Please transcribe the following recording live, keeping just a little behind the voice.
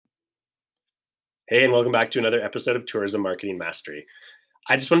Hey, and welcome back to another episode of Tourism Marketing Mastery.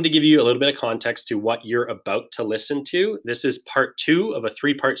 I just wanted to give you a little bit of context to what you're about to listen to. This is part two of a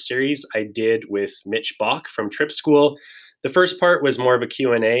three-part series I did with Mitch Bach from Trip School. The first part was more of a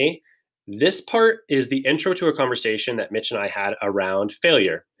Q&A. This part is the intro to a conversation that Mitch and I had around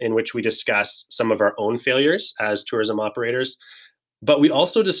failure, in which we discuss some of our own failures as tourism operators, but we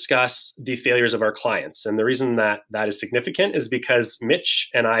also discuss the failures of our clients. And the reason that that is significant is because Mitch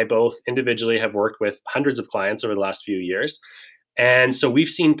and I both individually have worked with hundreds of clients over the last few years. And so we've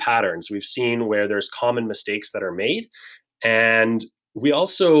seen patterns. We've seen where there's common mistakes that are made. And we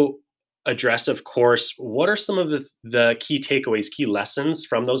also address, of course, what are some of the key takeaways, key lessons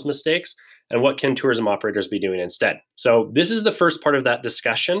from those mistakes, and what can tourism operators be doing instead? So this is the first part of that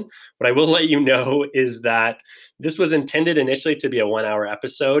discussion. What I will let you know is that this was intended initially to be a 1-hour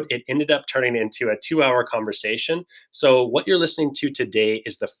episode. It ended up turning into a 2-hour conversation. So what you're listening to today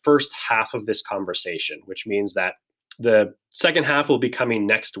is the first half of this conversation, which means that the second half will be coming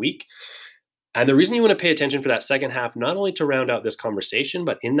next week. And the reason you want to pay attention for that second half, not only to round out this conversation,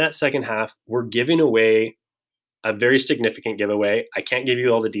 but in that second half, we're giving away a very significant giveaway. I can't give you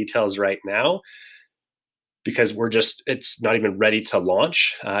all the details right now because it's not even ready to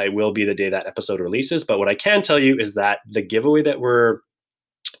launch. It will be the day that episode releases. But what I can tell you is that the giveaway that we're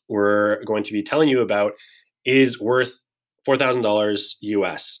going to be telling you about is worth $4,000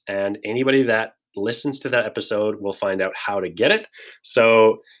 US. And anybody that listens to that episode will find out how to get it.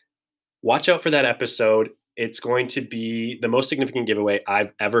 So watch out for that episode. It's going to be the most significant giveaway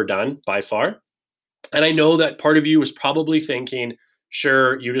I've ever done by far. And I know that part of you was probably thinking,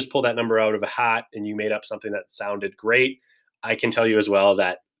 sure, you just pulled that number out of a hat and you made up something that sounded great. I can tell you as well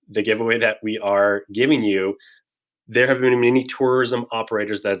that the giveaway that we are giving you, there have been many tourism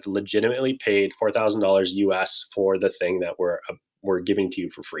operators that have legitimately paid $4,000 US for the thing that we're giving to you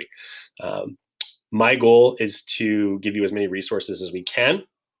for free. My goal is to give you as many resources as we can,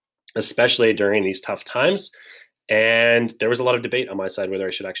 especially during these tough times. And there was a lot of debate on my side whether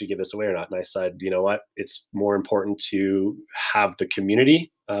I should actually give this away or not. And I said, you know what? It's more important to have the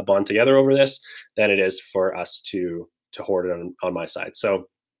community bond together over this than it is for us to hoard it on my side. So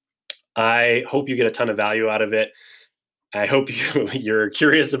I hope you get a ton of value out of it. I hope you're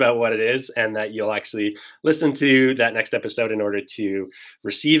curious about what it is and that you'll actually listen to that next episode in order to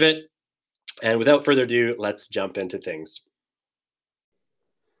receive it. And without further ado, let's jump into things.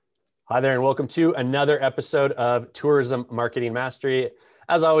 Hi there, and welcome to another episode of Tourism Marketing Mastery.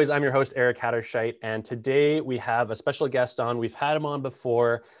 As always, I'm your host, Eric Hatterscheit, and today we have a special guest on. We've had him on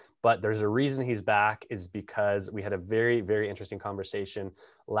before, but there's a reason he's back is because we had a very, very interesting conversation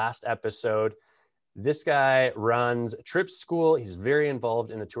last episode. This guy runs Trip School. He's very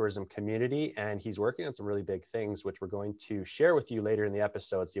involved in the tourism community, and he's working on some really big things, which we're going to share with you later in the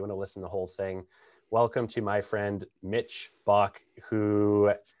episode, so you want to listen to the whole thing. Welcome to my friend, Mitch Bach,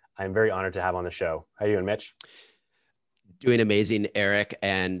 who I'm very honored to have on the show. How are you doing, Mitch? Doing amazing, Eric.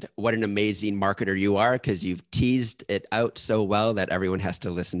 And what an amazing marketer you are, because you've teased it out so well that everyone has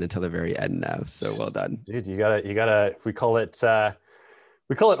to listen until the very end now. So well done. Dude, you gotta, we call it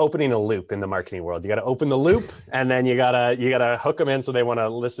opening a loop in the marketing world. You got to open the loop and then you gotta hook them in so they want to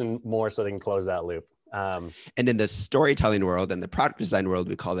listen more so they can close that loop. And in the storytelling world and the product design world,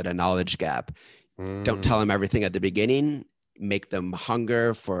 we call it a knowledge gap. Don't tell them everything at the beginning. Make them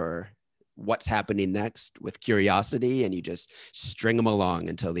hunger for what's happening next with curiosity, and you just string them along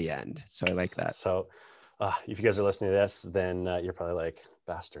until the end. So I like that. So if you guys are listening to this, then you're probably like,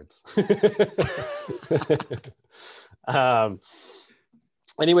 bastards.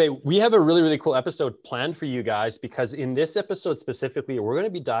 Anyway, we have a really, really cool episode planned for you guys, because in this episode specifically, we're going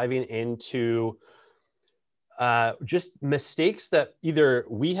to be diving into just mistakes that either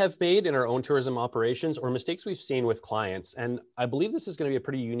we have made in our own tourism operations or mistakes we've seen with clients. And I believe this is going to be a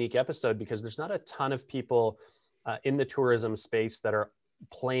pretty unique episode because there's not a ton of people in the tourism space that are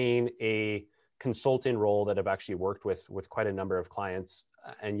playing a consulting role that have actually worked with quite a number of clients.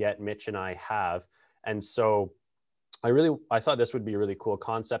 And yet Mitch and I have. And so I thought this would be a really cool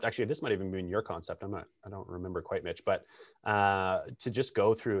concept. Actually, this might even be your concept. I don't remember quite, Mitch, but to just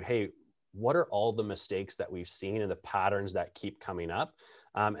go through, hey, what are all the mistakes that we've seen and the patterns that keep coming up?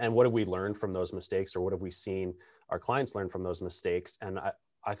 And what have we learned from those mistakes, or what have we seen our clients learn from those mistakes? And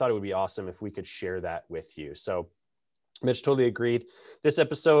I thought it would be awesome if we could share that with you. So Mitch totally agreed. This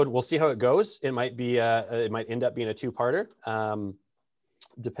episode, we'll see how it goes. It might end up being a two-parter.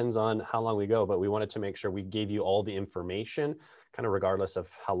 Depends on how long we go, but we wanted to make sure we gave you all the information, kind of regardless of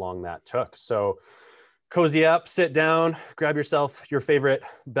how long that took. So cozy up, sit down, grab yourself your favorite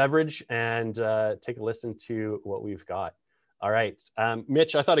beverage, and take a listen to what we've got. All right.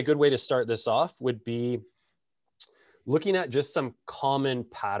 Mitch, I thought a good way to start this off would be looking at just some common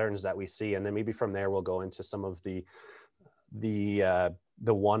patterns that we see. And then maybe from there, we'll go into some of the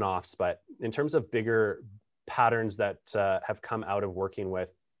one-offs. But in terms of bigger patterns that have come out of working with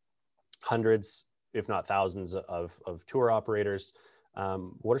hundreds, if not thousands of tour operators,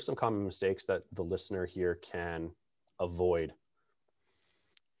 what are some common mistakes that the listener here can avoid?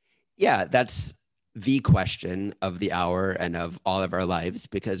 Yeah, that's the question of the hour and of all of our lives,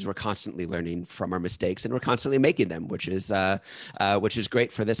 because we're constantly learning from our mistakes and we're constantly making them, which is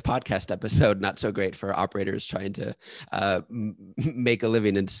great for this podcast episode, not so great for operators trying to make a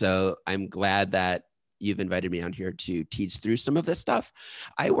living. And so I'm glad that you've invited me on here to teach through some of this stuff.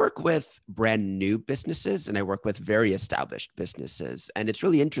 I work with brand new businesses and I work with very established businesses. And it's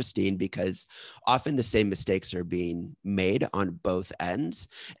really interesting because often the same mistakes are being made on both ends.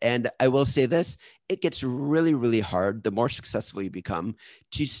 And I will say this, it gets really, really hard the more successful you become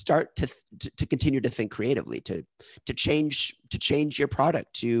to start to continue to think creatively, to change your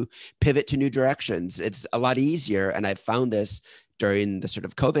product, to pivot to new directions. It's a lot easier. And I've found this during the sort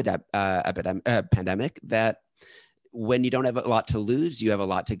of COVID pandemic, that when you don't have a lot to lose, you have a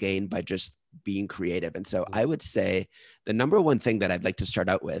lot to gain by just being creative. And so I would say the number one thing that I'd like to start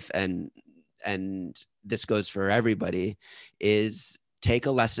out with, and this goes for everybody, is take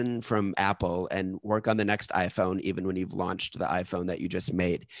a lesson from Apple and work on the next iPhone, even when you've launched the iPhone that you just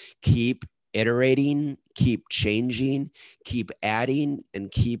made. Keep iterating, keep changing, keep adding, and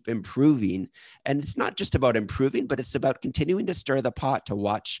keep improving. And it's not just about improving, but it's about continuing to stir the pot to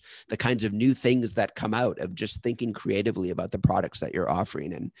watch the kinds of new things that come out of just thinking creatively about the products that you're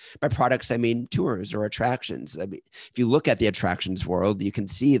offering. And by products, I mean tours or attractions. I mean, if you look at the attractions world, you can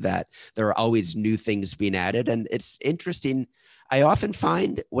see that there are always new things being added. And it's interesting. I often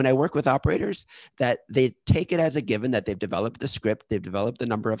find when I work with operators that they take it as a given that they've developed the script, they've developed the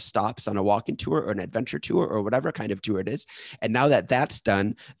number of stops on a walking tour or an adventure tour or whatever kind of tour it is. And now that that's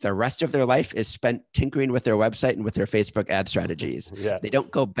done, the rest of their life is spent tinkering with their website and with their Facebook ad strategies. Yeah. They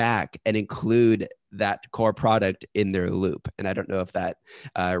don't go back and include that core product in their loop. And I don't know if that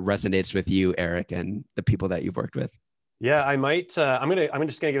resonates with you, Eric, and the people that you've worked with. Yeah, I might. I'm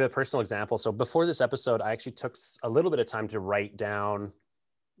just gonna give a personal example. So before this episode, I actually took a little bit of time to write down,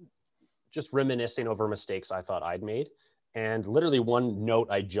 just reminiscing over mistakes I thought I'd made. And literally one note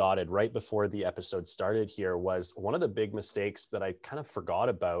I jotted right before the episode started here was one of the big mistakes that I kind of forgot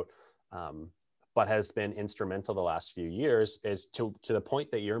about, but has been instrumental the last few years, is to the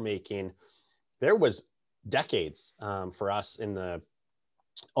point that you're making. There was decades for us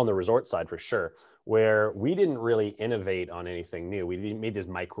on the resort side for sure, where we didn't really innovate on anything new. We made these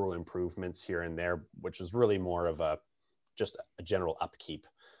micro improvements here and there, which was really more of just a general upkeep,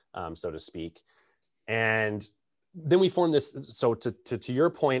 so to speak. And then we formed this. So to your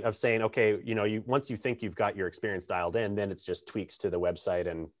point of saying, okay, once you think you've got your experience dialed in, then it's just tweaks to the website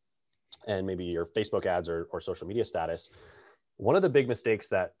and maybe your Facebook ads or social media status. One of the big mistakes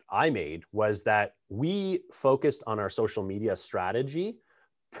that I made was that we focused on our social media strategy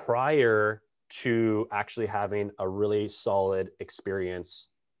prior to actually having a really solid experience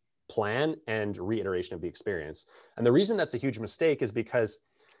plan and reiteration of the experience. And the reason that's a huge mistake is because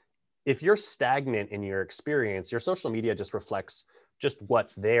if you're stagnant in your experience, your social media just reflects just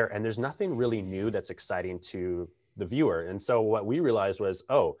what's there. And there's nothing really new that's exciting to the viewer. And so what we realized was,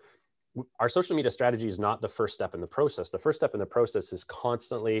 our social media strategy is not the first step in the process. The first step in the process is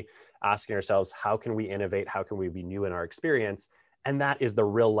constantly asking ourselves, how can we innovate? How can we be new in our experience? And that is the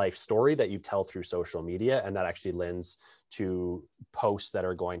real life story that you tell through social media. And that actually lends to posts that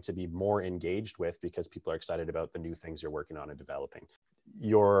are going to be more engaged with because people are excited about the new things you're working on and developing.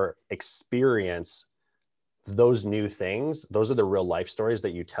 Your experience, those new things, those are the real life stories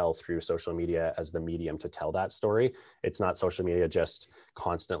that you tell through social media as the medium to tell that story. It's not social media just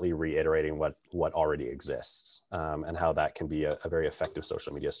constantly reiterating what already exists, and how that can be a very effective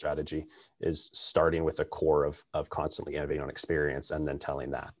social media strategy is starting with a core of constantly innovating on experience and then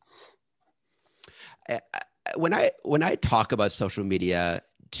telling that. When I talk about social media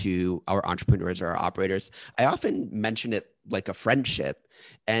to our entrepreneurs or our operators, I often mention it like a friendship.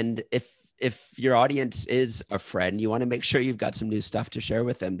 And if your audience is a friend, you want to make sure you've got some new stuff to share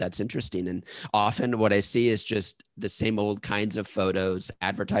with them that's interesting. And often what I see is just the same old kinds of photos,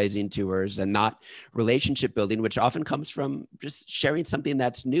 advertising tours, and not relationship building, which often comes from just sharing something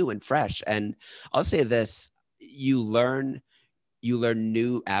that's new and fresh. And I'll say this, you learn you learn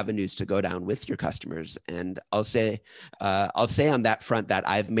new avenues to go down with your customers. And I'll say on that front that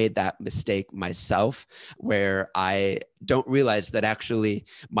I've made that mistake myself, where I don't realize that actually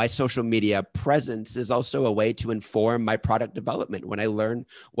my social media presence is also a way to inform my product development when I learn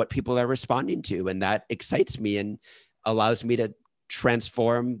what people are responding to. And that excites me and allows me to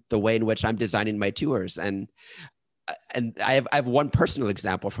transform the way in which I'm designing my tours. And I have one personal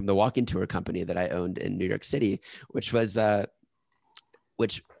example from the walking tour company that I owned in New York City, which was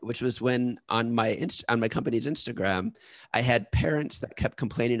which was when on my company's Instagram, I had parents that kept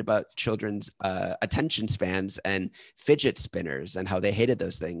complaining about children's attention spans and fidget spinners and how they hated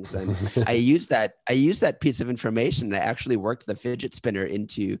those things. And I used that piece of information. I actually worked the fidget spinner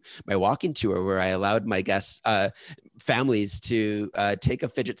into my walking tour, where I allowed my guests, families, to take a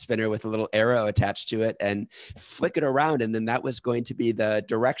fidget spinner with a little arrow attached to it and flick it around. And then that was going to be the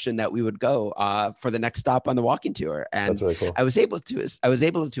direction that we would go for the next stop on the walking tour. And that's really cool. I was able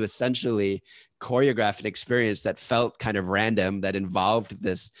to essentially choreograph an experience that felt kind of random, that involved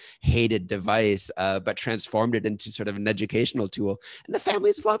this hated device, but transformed it into sort of an educational tool. And the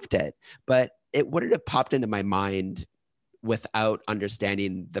families loved it, but it wouldn't have popped into my mind without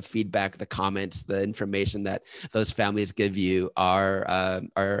understanding the feedback, the comments, the information that those families give you are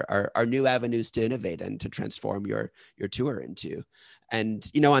new avenues to innovate and to transform your tour into.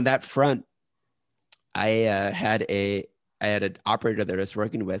 And, on that front, I had an operator that I was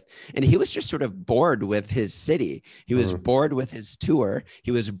working with, and he was just sort of bored with his city. He was bored with his tour.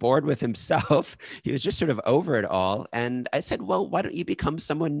 He was bored with himself. He was just sort of over it all. And I said, well, why don't you become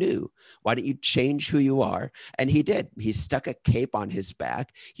someone new? Why don't you change who you are? And he did. He stuck a cape on his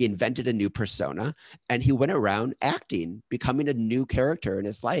back. He invented a new persona, and he went around acting, becoming a new character in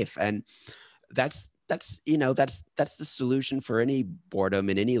his life. And that's the solution for any boredom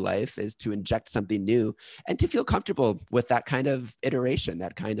in any life, is to inject something new and to feel comfortable with that kind of iteration,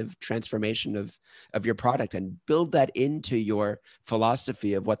 that kind of transformation of your product, and build that into your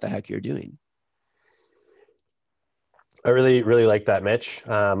philosophy of what the heck you're doing. I really, really like that, Mitch.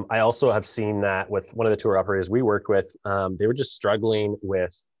 I also have seen that with one of the tour operators we worked with. They were just struggling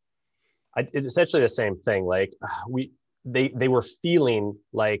with, it's essentially the same thing. Like they were feeling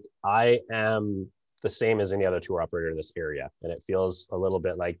like, I am the same as any other tour operator in this area. And it feels a little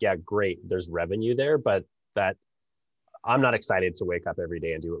bit like, yeah, great, there's revenue there, but that I'm not excited to wake up every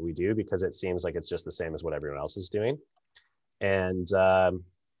day and do what we do, because it seems like it's just the same as what everyone else is doing. And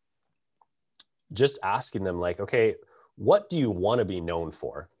just asking them, like, okay, what do you want to be known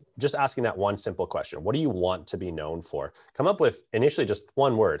for? Just asking that one simple question. What do you want to be known for? Come up with initially just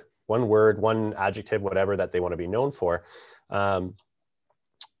one word, one adjective, whatever that they want to be known for.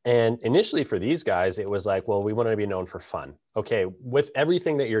 And initially for these guys, it was like, well, we want to be known for fun. Okay, with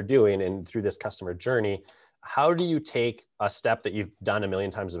everything that you're doing and through this customer journey, how do you take a step that you've done a million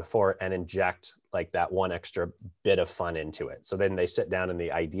times before and inject like that one extra bit of fun into it? So then they sit down and they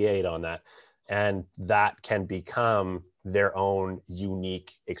ideate on that, and that can become their own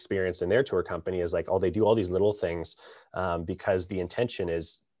unique experience in their tour company, is like, oh, they do all these little things because the intention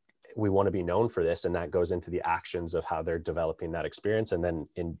is, we want to be known for this. And that goes into the actions of how they're developing that experience, and then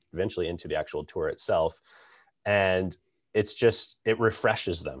eventually into the actual tour itself. And it's just, it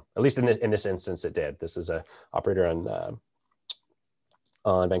refreshes them. At least in this instance, it did. This is a operator on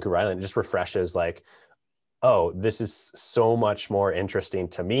Vancouver Island. It just refreshes, like, oh, this is so much more interesting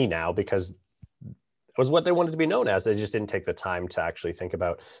to me now, because it was what they wanted to be known as. They just didn't take the time to actually think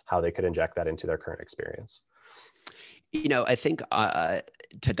about how they could inject that into their current experience. I think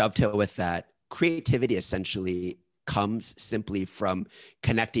to dovetail with that, creativity essentially comes simply from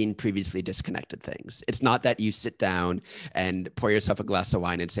connecting previously disconnected things. It's not that you sit down and pour yourself a glass of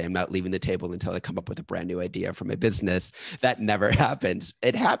wine and say, I'm not leaving the table until I come up with a brand new idea for my business. That never happens.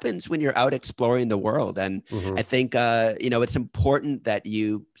 It happens when you're out exploring the world. And I think, it's important that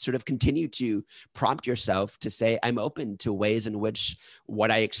you sort of continue to prompt yourself to say, I'm open to ways in which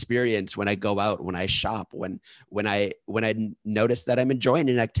what I experience when I go out, when I shop, when I notice that I'm enjoying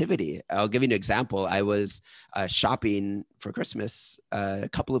an activity. I'll give you an example. I was shopping for Christmas a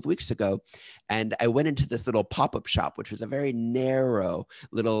couple of weeks ago, and I went into this little pop-up shop, which was a very narrow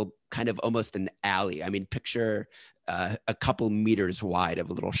little kind of almost an alley. I mean, picture a couple meters wide of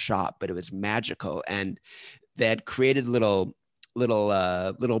a little shop, but it was magical. And they had created little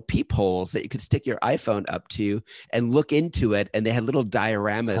peepholes that you could stick your iPhone up to and look into it. And they had little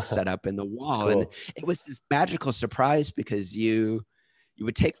dioramas set up in the wall. Cool. And it was this magical surprise, because you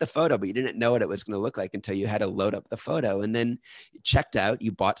would take the photo, but you didn't know what it was going to look like until you had to load up the photo. And then you checked out,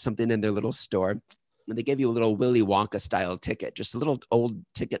 you bought something in their little store. and they gave you a little Willy Wonka style ticket, just a little old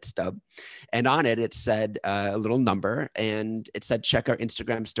ticket stub. And on it, it said a little number, and it said, check our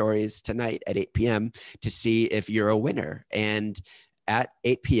Instagram stories tonight at 8 p.m. to see if you're a winner. And at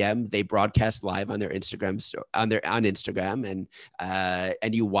 8 p.m. they broadcast live on their Instagram on Instagram,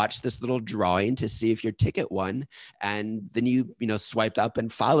 and you watch this little drawing to see if your ticket won, and then you swiped up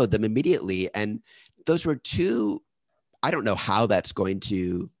and followed them immediately. And those were two. I don't know how that's going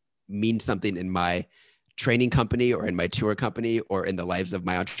to mean something in my training company or in my tour company or in the lives of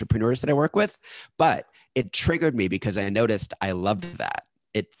my entrepreneurs that I work with, but it triggered me because I noticed I loved that.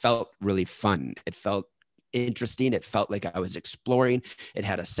 It felt really fun. It felt interesting. It felt like I was exploring. It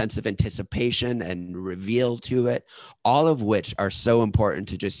had a sense of anticipation and reveal to it, all of which are so important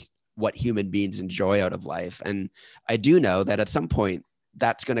to just what human beings enjoy out of life. And I do know that at some point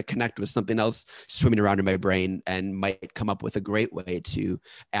that's going to connect with something else swimming around in my brain and might come up with a great way to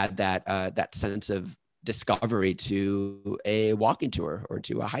add that sense of discovery to a walking tour or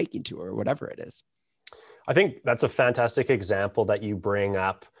to a hiking tour or whatever it is. I think that's a fantastic example that you bring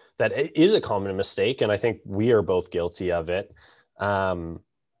up. That is a common mistake, and I think we are both guilty of it. And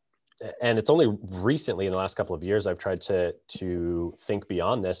it's only recently in the last couple of years I've tried to think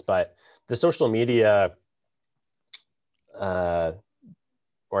beyond this, but the social media,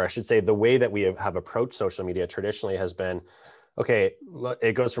 or I should say the way that we have approached social media traditionally has been, okay,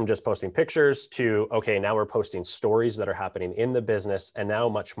 it goes from just posting pictures to, okay, now we're posting stories that are happening in the business. And now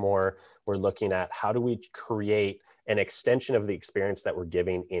much more, we're looking at how do we create an extension of the experience that we're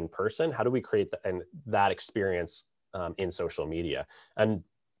giving in person? How do we create that experience in social media? And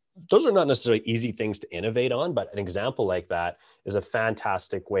those are not necessarily easy things to innovate on, but an example like that is a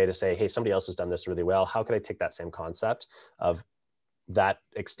fantastic way to say, hey, somebody else has done this really well. How can I take that same concept of that,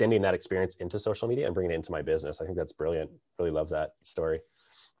 extending that experience into social media and bringing it into my business? I think that's brilliant. Really love that story.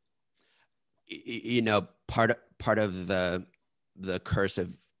 Part of the curse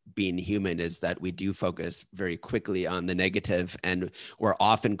of being human is that we do focus very quickly on the negative, and we're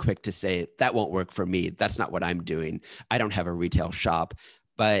often quick to say that won't work for me. That's not what I'm doing. I don't have a retail shop.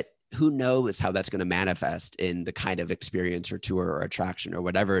 But who knows how that's going to manifest in the kind of experience or tour or attraction or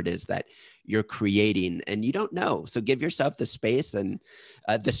whatever it is that you're creating, and you don't know. So give yourself the space and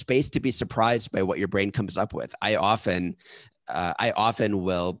the space to be surprised by what your brain comes up with. I often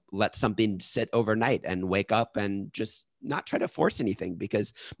will let something sit overnight and wake up and just not try to force anything,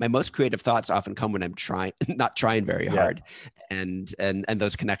 because my most creative thoughts often come when I'm not trying very hard. And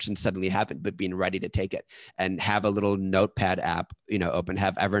those connections suddenly happen, but being ready to take it and have a little notepad app, open,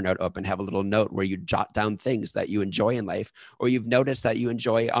 have Evernote open, have a little note where you jot down things that you enjoy in life, or you've noticed that you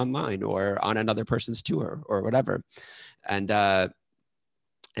enjoy online or on another person's tour or whatever. And I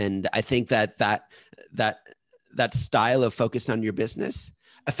think that style of focus on your business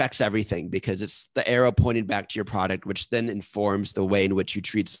affects everything, because it's the arrow pointing back to your product, which then informs the way in which you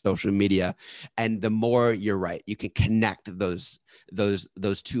treat social media. And the more, you're right, you can connect those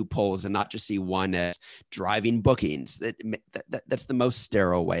two poles and not just see one as driving bookings. That's the most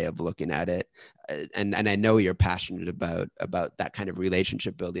sterile way of looking at it. And I know you're passionate about that kind of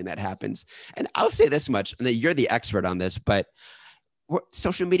relationship building that happens. And I'll say this much, and you're the expert on this, but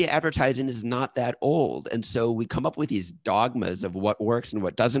social media advertising is not that old. And so we come up with these dogmas of what works and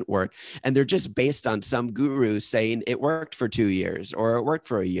what doesn't work. And they're just based on some guru saying it worked for 2 years or it worked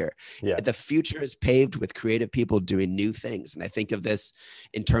for a year. Yeah. The future is paved with creative people doing new things. And I think of this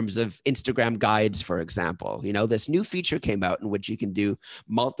in terms of Instagram guides, for example. This new feature came out in which you can do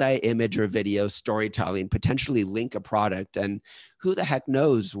multi-image or video storytelling, potentially link a product, and who the heck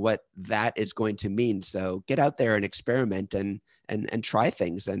knows what that is going to mean. So get out there and experiment and try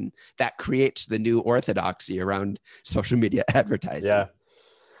things, and that creates the new orthodoxy around social media advertising. Yeah.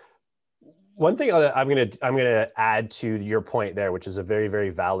 One thing I'm gonna add to your point there, which is a very, very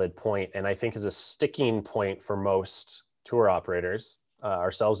valid point, and I think is a sticking point for most tour operators,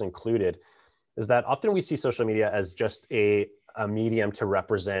 ourselves included, is that often we see social media as just a medium to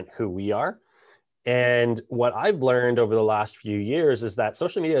represent who we are. And what I've learned over the last few years is that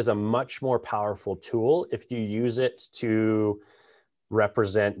social media is a much more powerful tool if you use it to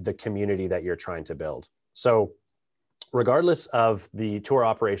represent the community that you're trying to build. So regardless of the tour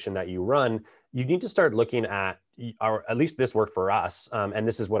operation that you run, you need to start looking at at least this worked for us. And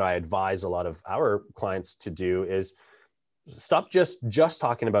this is what I advise a lot of our clients to do, is stop just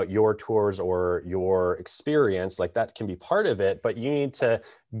talking about your tours or your experience. Like, that can be part of it, but you need to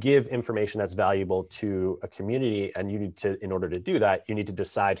give information that's valuable to a community. And you need to, in order to do that, you need to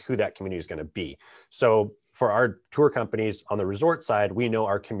decide who that community is going to be. So for our tour companies on the resort side, we know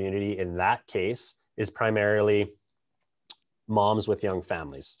our community in that case is primarily moms with young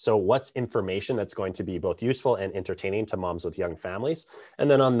families. So what's information that's going to be both useful and entertaining to moms with young families?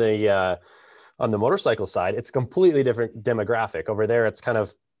 And then on the motorcycle side, it's a completely different demographic. Over there, it's kind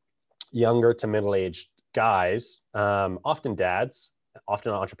of younger to middle-aged guys, often dads,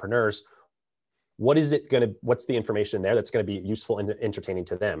 often entrepreneurs. What's the information there that's going to be useful and entertaining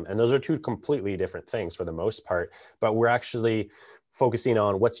to them? And those are two completely different things for the most part, but we're actually focusing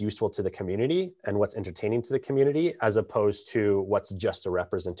on what's useful to the community and what's entertaining to the community, as opposed to what's just a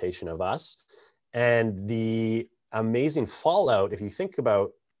representation of us. And the amazing fallout, if you think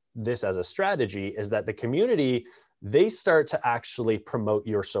about this as a strategy, is that the community, they start to actually promote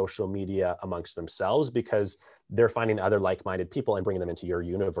your social media amongst themselves because they're finding other like-minded people and bringing them into your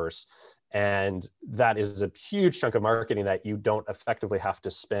universe. And that is a huge chunk of marketing that you don't effectively have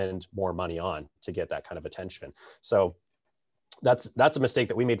to spend more money on to get that kind of attention. So that's a mistake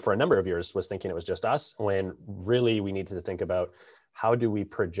that we made for a number of years, was thinking it was just us, when really we needed to think about how do we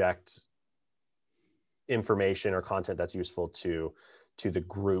project information or content that's useful to the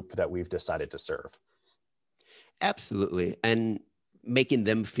group that we've decided to serve. Absolutely. And making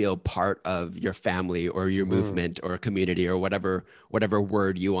them feel part of your family or your movement or community or whatever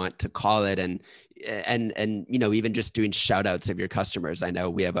word you want to call it. And even just doing shout outs of your customers. I know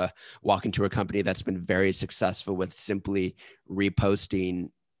we have a walking tour company that's been very successful with simply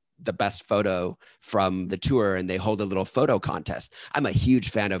reposting the best photo from the tour, and they hold a little photo contest. I'm a huge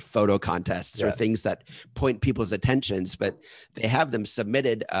fan of photo contests or things that point people's attentions, but they have them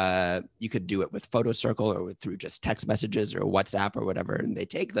submitted. You could do it with Photo Circle or through just text messages or WhatsApp or whatever. And they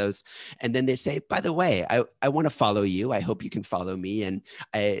take those and then they say, by the way, I want to follow you. I hope you can follow me. And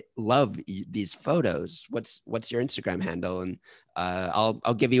I love these photos. What's your Instagram handle? And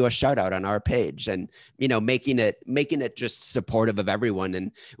I'll give you a shout out on our page, and making it just supportive of everyone.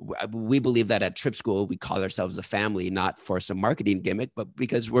 And we believe that at Trip School we call ourselves a family, not for some marketing gimmick, but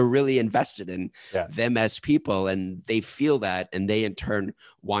because we're really invested in them as people, and they feel that, and they in turn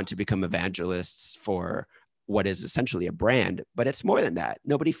want to become evangelists for what is essentially a brand. But it's more than that.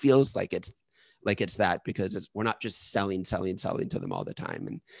 Nobody feels like it's that, because we're not just selling to them all the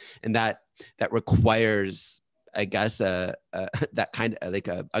time, and that requires, I guess, that kind of like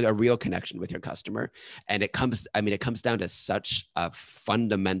a real connection with your customer. And it comes down to such a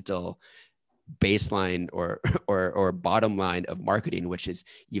fundamental baseline or bottom line of marketing, which is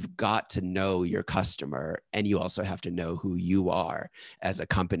you've got to know your customer, and you also have to know who you are as a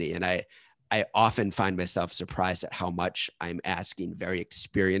company. And I often find myself surprised at how much I'm asking very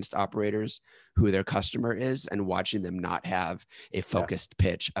experienced operators who their customer is, and watching them not have a focused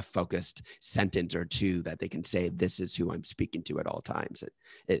pitch, a focused sentence or two that they can say, this is who I'm speaking to at all times.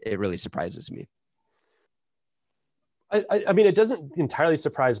 It really surprises me. I mean, it doesn't entirely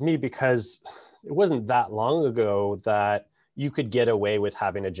surprise me, because it wasn't that long ago that you could get away with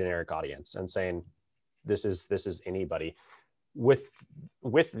having a generic audience and saying, this is anybody. With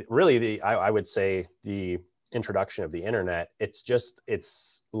really I would say the introduction of the internet,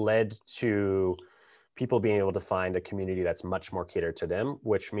 it's led to people being able to find a community that's much more catered to them,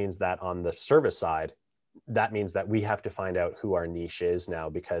 which means that on the service side, that means that we have to find out who our niche is now,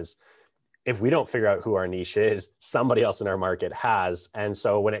 because if we don't figure out who our niche is, somebody else in our market has. And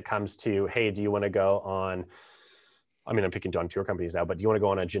so when it comes to, hey, do you want to go on, I mean, I'm picking on tour companies now, but do you want to go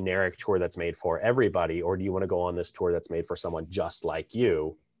on a generic tour that's made for everybody? Or do you want to go on this tour that's made for someone just like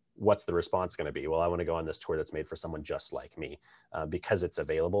you? What's the response going to be? Well, I want to go on this tour that's made for someone just like me, because it's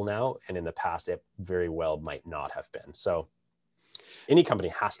available now. And in the past, it very well might not have been. So any company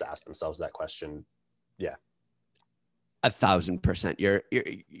has to ask themselves that question. Yeah. 1,000%.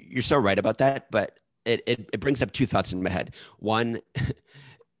 You're so right about that. But it brings up two thoughts in my head. One,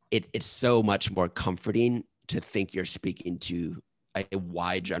 it's so much more comforting to think you're speaking to a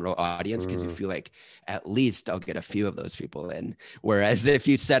wide general audience, because you feel like at least I'll get a few of those people in. Whereas if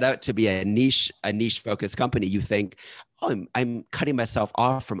you set out to be a niche focused company, you think, oh, I'm cutting myself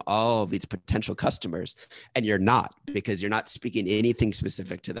off from all of these potential customers. And you're not, because you're not speaking anything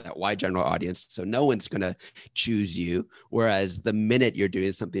specific to that wide general audience. So no one's going to choose you. Whereas the minute you're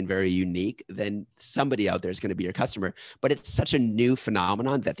doing something very unique, then somebody out there is going to be your customer. But it's such a new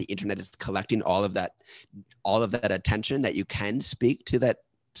phenomenon that the internet is collecting all of that attention, that you can speak to that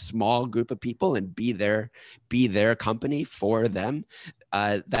small group of people and be their company for them,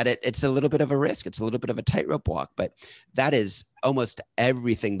 that it's a little bit of a risk. It's a little bit of a tightrope walk, but that is almost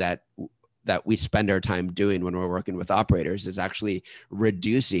everything that we spend our time doing when we're working with operators, is actually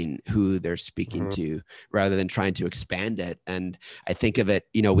reducing who they're speaking to rather than trying to expand it. And I think of it,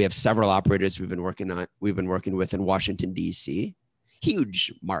 we have several operators we've been working with in Washington, DC,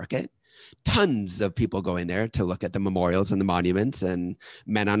 huge market. tons of people going there to look at the memorials and the monuments and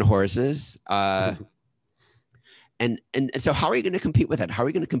men on horses. And so how are you going to compete with it? How are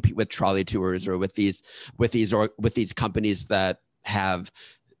you going to compete with trolley tours or with these companies that have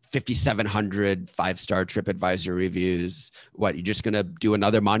 5,700 five-star TripAdvisor reviews? What, you're just going to do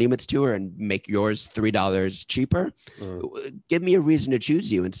another monuments tour and make yours $3 cheaper? Give me a reason to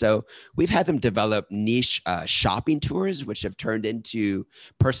choose you. And so we've had them develop niche shopping tours, which have turned into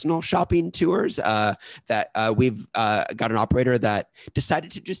personal shopping tours that we've got an operator that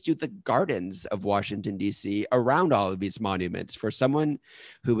decided to just do the gardens of Washington, D.C. around all of these monuments for someone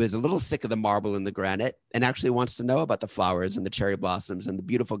who is a little sick of the marble and the granite and actually wants to know about the flowers and the cherry blossoms and the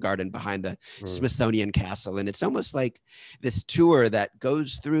beautiful garden behind the Smithsonian Castle. And it's almost like this tour that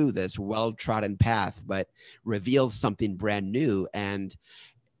goes through this well-trodden path, but reveals something brand new. And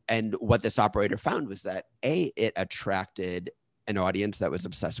what this operator found was that it attracted an audience that was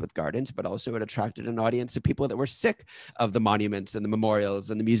obsessed with gardens, but also it attracted an audience of people that were sick of the monuments and the memorials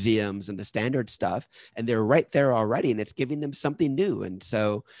and the museums and the standard stuff. And they're right there already, and it's giving them something new. And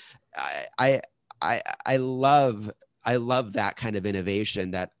so I love that kind of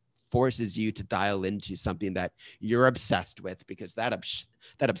innovation that forces you to dial into something that you're obsessed with, because that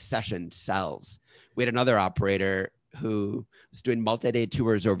obsession sells. We had another operator who was doing multi-day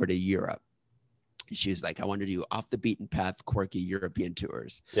tours over to Europe. She was like, I want to do off the beaten path, quirky European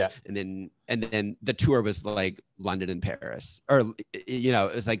tours. Yeah. And then the tour was like London and Paris, or, it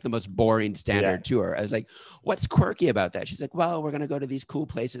was like the most boring standard tour. I was like, what's quirky about that? She's like, well, we're going to go to these cool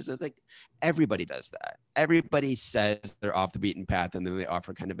places. I was like, everybody does that. Everybody says they're off the beaten path, and then they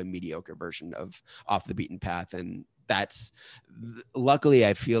offer kind of a mediocre version of off the beaten path. And luckily,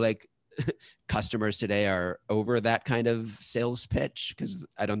 I feel like customers today are over that kind of sales pitch, because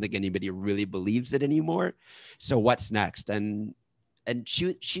I don't think anybody really believes it anymore. So what's next? And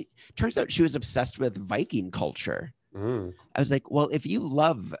she turns out she was obsessed with Viking culture. I was like, well, if you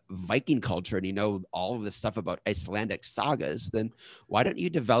love Viking culture and you know all of the stuff about Icelandic sagas, then why don't you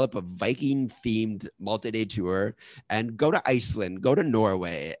develop a Viking themed multi-day tour and go to Iceland, go to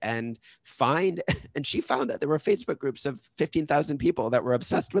Norway, and she found that there were Facebook groups of 15,000 people that were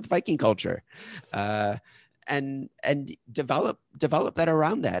obsessed with Viking culture, and develop that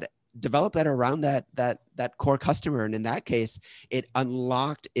around that core customer. And in that case, it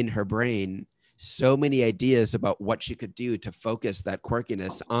unlocked in her brain so many ideas about what she could do to focus that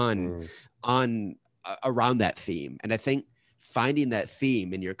quirkiness on around that theme. And I think finding that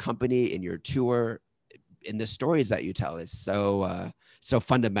theme in your company, in your tour, in the stories that you tell is so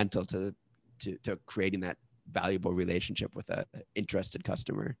fundamental to creating that valuable relationship with an interested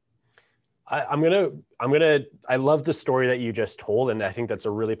customer. I love the story that you just told. And I think that's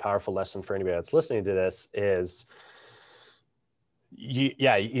a really powerful lesson for anybody that's listening to this is you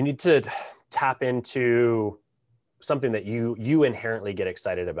need to tap into something that you inherently get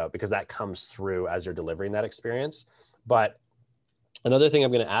excited about, because that comes through as you're delivering that experience. But another thing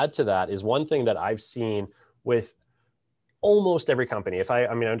I'm going to add to that is one thing that I've seen with almost every company.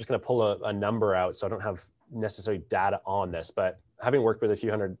 I'm just going to pull a number out, so I don't have necessarily data on this, but having worked with a few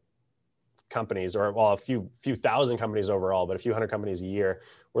hundred companies, or a few thousand companies overall, but a few hundred companies a year,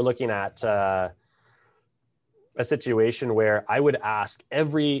 we're looking at a situation where I would ask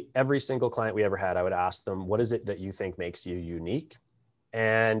every single client we ever had, I would ask them, what is it that you think makes you unique?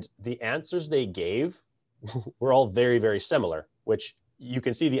 And the answers they gave were all very, very similar, which you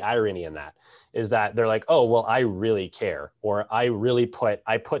can see the irony in that, is that they're like, oh, well, I really care, or I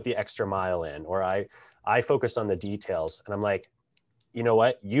put the extra mile in, or I focus on the details. And I'm like, you know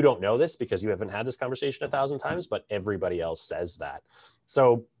what? You don't know this because you haven't had this conversation 1,000 times, but everybody else says that.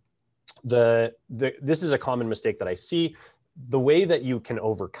 So this is a common mistake that I see. The way that you can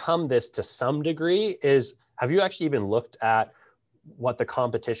overcome this to some degree is, have you actually even looked at what the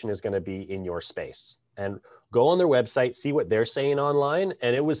competition is going to be in your space? And go on their website, see what they're saying online.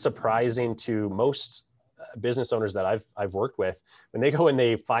 And it was surprising to most business owners that I've worked with, when they go and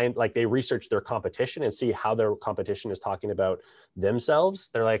they find, like, they research their competition and see how their competition is talking about themselves.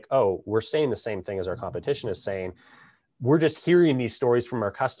 They're like, oh, we're saying the same thing as our competition is saying. We're just hearing these stories from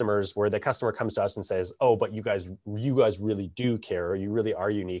our customers where the customer comes to us and says, oh, but you guys really do care, or you really are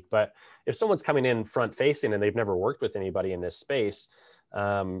unique. But if someone's coming in front facing and they've never worked with anybody in this space,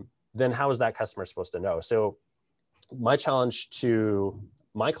 then how is that customer supposed to know? So my challenge to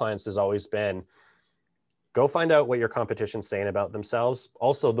my clients has always been, go find out what your competition's saying about themselves.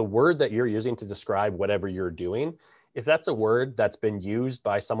 Also, the word that you're using to describe whatever you're doing, if that's a word that's been used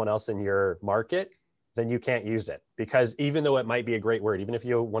by someone else in your market, then you can't use it. Because even though it might be a great word, even if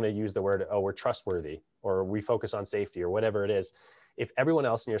you want to use the word, oh, we're trustworthy, or we focus on safety, or whatever it is, if everyone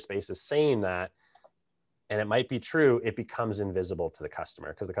else in your space is saying that, and it might be true, it becomes invisible to the customer,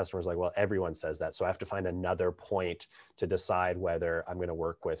 because the customer's like, well, everyone says that. So I have to find another point to decide whether I'm going to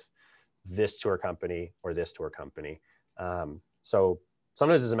work with this tour company or this tour company. So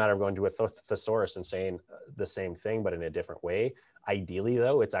sometimes it's a matter of going to a thesaurus and saying the same thing, but in a different way. Ideally,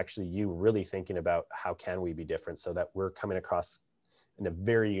 though, it's actually you really thinking about how can we be different so that we're coming across in a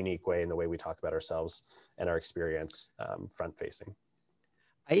very unique way in the way we talk about ourselves and our experience front facing.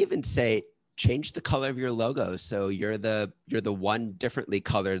 I even say, change the color of your logo so you're the one differently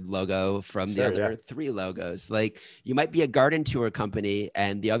colored logo from the other three logos. Like, you might be a garden tour company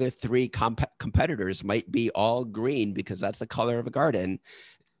and the other three competitors might be all green because that's the color of a garden.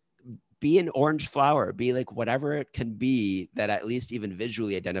 Be an orange flower, be like whatever it can be that at least even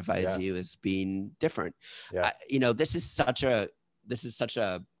visually identifies you as being different. You know, this is such a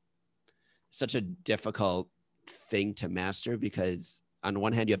difficult thing to master, because on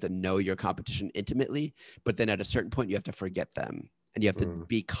one hand, you have to know your competition intimately, but then at a certain point, you have to forget them. And you have to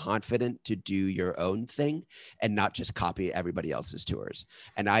be confident to do your own thing and not just copy everybody else's tours.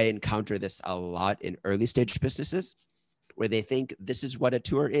 And I encounter this a lot in early stage businesses, where they think this is what a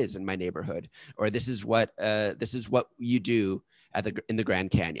tour is in my neighborhood, or this is what you do in the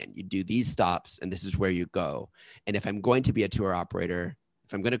Grand Canyon. You do these stops and this is where you go. And if I'm going to be a tour operator,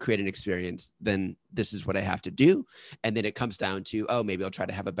 if I'm going to create an experience, then this is what I have to do. And then it comes down to, oh, maybe I'll try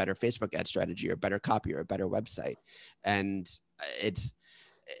to have a better Facebook ad strategy or better copy or a better website. And it's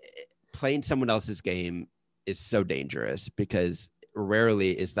playing someone else's game is so dangerous, because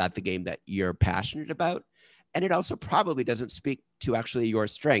rarely is that the game that you're passionate about. And it also probably doesn't speak to actually your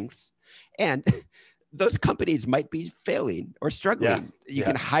strengths. And those companies might be failing or struggling. You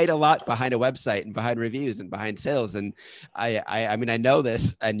can hide a lot behind a website and behind reviews and behind sales. And I mean, I know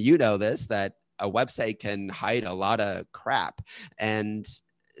this, and you know this, that a website can hide a lot of crap. And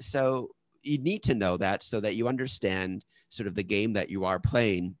so you need to know that so that you understand sort of the game that you are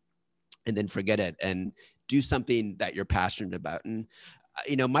playing, and then forget it and do something that you're passionate about. And,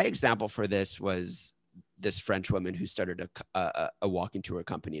 you know, my example for this was this French woman who started a walking tour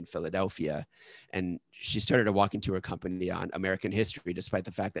company in Philadelphia. And she started a walking tour company on American history, despite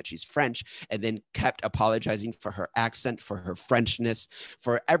the fact that she's French, and then kept apologizing for her accent, for her Frenchness,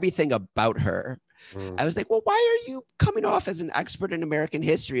 for everything about her. I was like, well, why are you coming off as an expert in American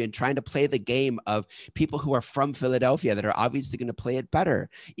history and trying to play the game of people who are from Philadelphia that are obviously going to play it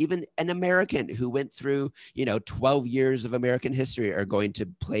better? Even an American who went through, 12 years of American history are going to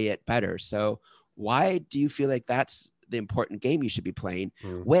play it better. So why do you feel like that's the important game you should be playing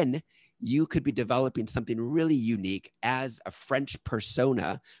when you could be developing something really unique as a French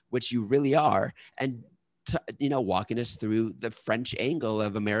persona, which you really are, and walking us through the French angle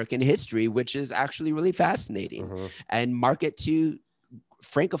of American history, which is actually really fascinating, and market to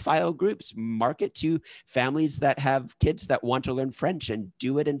Francophile groups, market to families that have kids that want to learn French and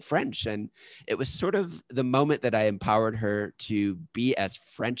do it in French. And it was sort of the moment that I empowered her to be as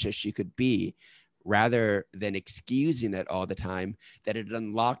French as she could be, rather than excusing it all the time, that it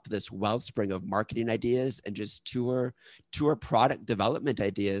unlocked this wellspring of marketing ideas and just tour product development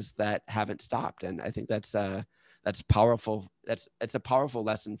ideas that haven't stopped. And I think that's powerful. It's a powerful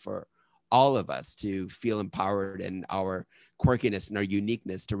lesson for all of us to feel empowered in our quirkiness and our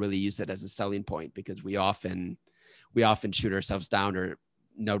uniqueness, to really use it as a selling point, because we often shoot ourselves down or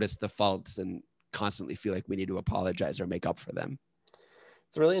notice the faults and constantly feel like we need to apologize or make up for them.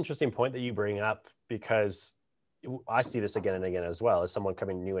 It's a really interesting point that you bring up, because I see this again and again as well. As someone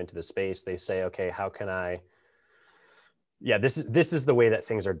coming new into the space, they say, okay, how can I, this is the way that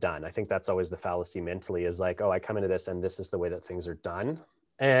things are done. I think that's always the fallacy mentally, is like, oh, I come into this and this is the way that things are done.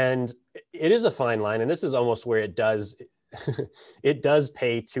 And it is a fine line. And this is almost where it does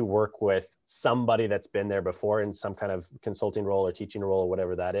pay to work with somebody that's been there before in some kind of consulting role or teaching role or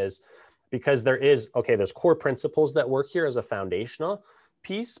whatever that is, because there's core principles that work here as a foundational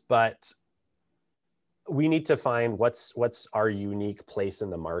piece, but we need to find what's our unique place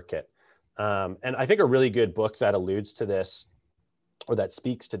in the market. And I think a really good book that alludes to this, or that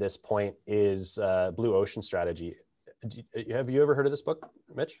speaks to this point, is Blue Ocean Strategy. Have you ever heard of this book,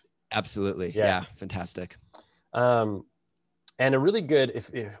 Mitch? Absolutely. Yeah. Fantastic. And a really good,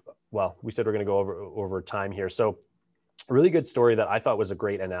 we said we're going to go over time here. So a really good story that I thought was a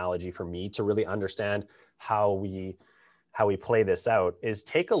great analogy for me to really understand how we play this out is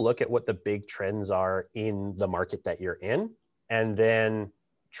take a look at what the big trends are in the market that you're in, and then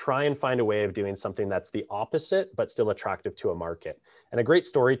try and find a way of doing something that's the opposite, but still attractive to a market. And a great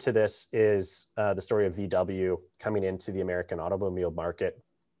story to this is the story of VW coming into the American automobile market.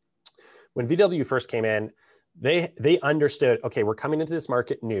 When VW first came in, they understood, okay, we're coming into this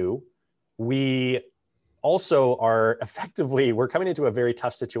market new. We also are effectively, we're coming into a very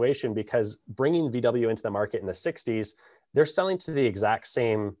tough situation because bringing VW into the market in the 60s, they're selling to the exact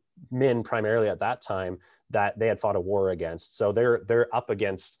same men primarily at that time that they had fought a war against. So they're up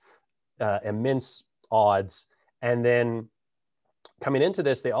against immense odds. And then coming into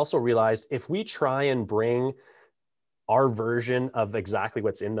this, they also realized if we try and bring our version of exactly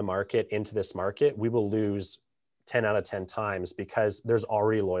what's in the market into this market, we will lose 10 out of 10 times because there's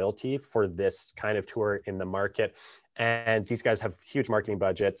already loyalty for this kind of tour in the market. And these guys have huge marketing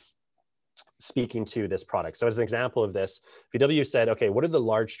budgets speaking to this product. So as an example of this, VW said, okay, what are the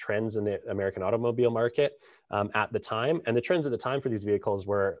large trends in the American automobile market at the time? And the trends at the time for these vehicles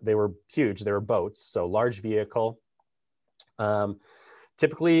they were huge. They were boats, so large vehicle.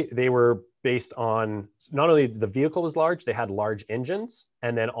 Typically, they were based on not only the vehicle was large, they had large engines,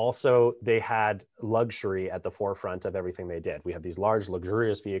 and then also they had luxury at the forefront of everything they did. We have these large,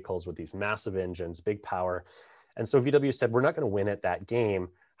 luxurious vehicles with these massive engines, big power. And so VW said, we're not going to win at that game.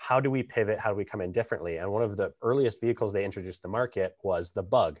 How do we pivot? How do we come in differently? And one of the earliest vehicles they introduced to the market was the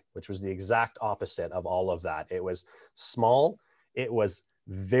Bug, which was the exact opposite of all of that. It was small. It was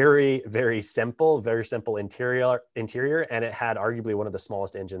very, very simple interior, and it had arguably one of the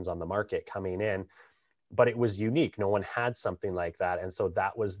smallest engines on the market coming in, but it was unique. No one had something like that. And so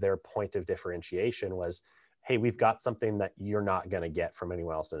that was their point of differentiation was, hey, we've got something that you're not going to get from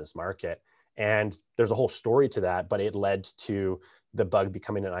anyone else in this market. And there's a whole story to that, but it led to the Bug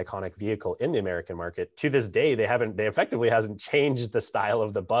becoming an iconic vehicle in the American market. To this day, they effectively hasn't changed the style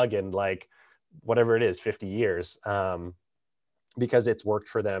of the Bug in like whatever it is, 50 years. Because it's worked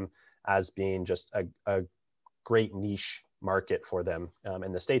for them as being just a great niche market for them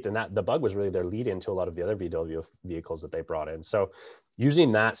in the States. And that the Bug was really their lead into a lot of the other VW vehicles that they brought in. So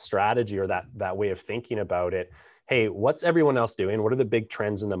using that strategy or that way of thinking about it, hey, what's everyone else doing? What are the big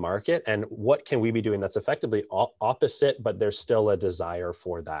trends in the market? And what can we be doing that's effectively opposite, but there's still a desire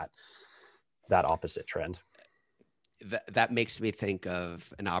for that opposite trend? That makes me think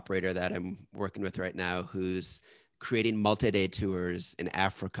of an operator that I'm working with right now who's creating multi-day tours in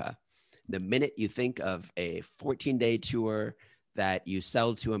Africa. The minute you think of a 14-day tour that you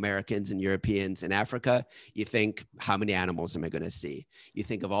sell to Americans and Europeans in Africa, you think, how many animals am I going to see? You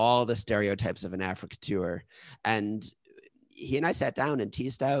think of all the stereotypes of an Africa tour. And he and I sat down and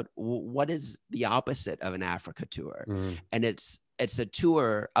teased out what is the opposite of an Africa tour. And it's a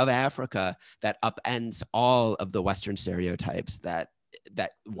tour of Africa that upends all of the Western stereotypes that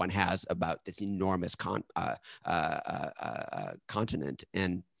one has about this enormous continent.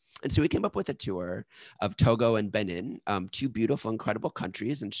 And so we came up with a tour of Togo and Benin, two beautiful, incredible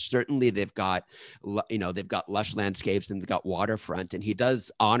countries. And certainly they've got lush landscapes and they've got waterfront. And he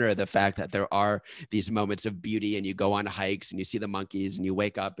does honor the fact that there are these moments of beauty and you go on hikes and you see the monkeys and you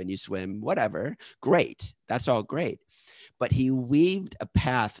wake up and you swim, whatever. Great. That's all great. But he weaved a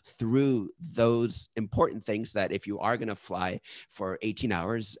path through those important things that if you are going to fly for 18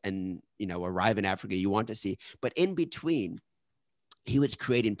 hours and, arrive in Africa, you want to see. But in between, he was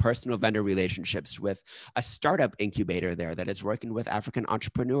creating personal vendor relationships with a startup incubator there that is working with African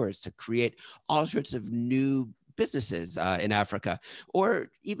entrepreneurs to create all sorts of new businesses in Africa, or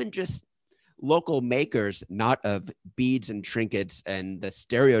even just local makers, not of beads and trinkets and the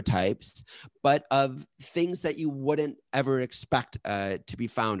stereotypes, but of things that you wouldn't ever expect to be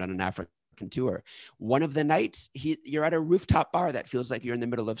found on an African tour. One of the nights, you're at a rooftop bar that feels like you're in the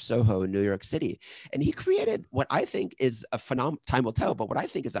middle of Soho in New York City. And he created what I think is time will tell, but what I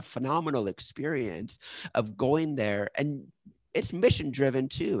think is a phenomenal experience of going there. And it's mission driven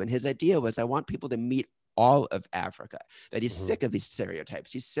too. And his idea was, I want people to meet all of Africa, that he's sick of these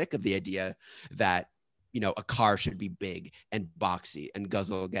stereotypes. He's sick of the idea that, a car should be big and boxy and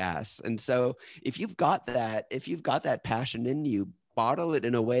guzzle gas. And so if you've got that passion in you, bottle it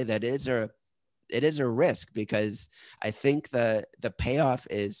in a way that it is a risk, because I think the payoff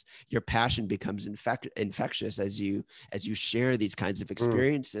is your passion becomes infectious as you share these kinds of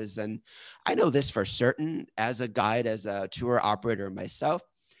experiences. And I know this for certain, as a guide, as a tour operator myself,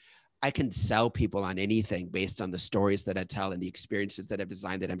 I can sell people on anything based on the stories that I tell and the experiences that I've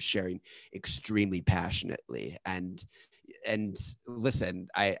designed that I'm sharing extremely passionately. And listen,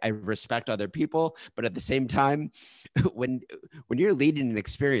 I respect other people, but at the same time, when you're leading an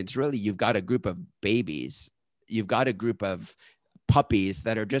experience, really, you've got a group of babies, you've got a group of puppies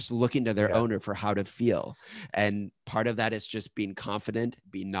that are just looking to their owner for how to feel. And part of that is just being confident,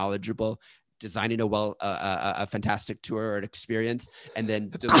 being knowledgeable, designing a fantastic tour or an experience, and then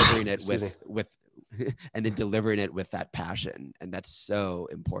delivering it with that passion. And that's so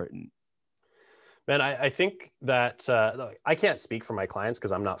important. Man, I think that I can't speak for my clients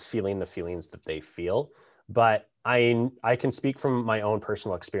because I'm not feeling the feelings that they feel, but I can speak from my own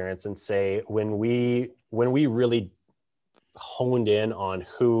personal experience and say when we really honed in on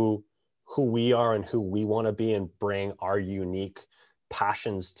who we are and who we want to be and bring our unique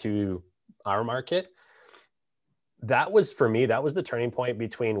passions to our market, that was for me, that was the turning point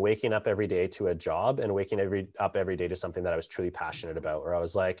between waking up every day to a job and waking up every day to something that I was truly passionate about, where I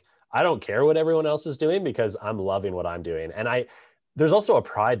was like, I don't care what everyone else is doing because I'm loving what I'm doing. And there's also a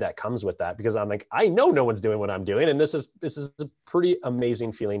pride that comes with that because I'm like, I know no one's doing what I'm doing. And this is a pretty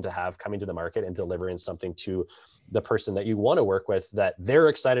amazing feeling to have coming to the market and delivering something to the person that you want to work with that they're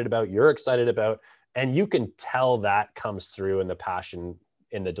excited about, you're excited about, and you can tell that comes through in the passion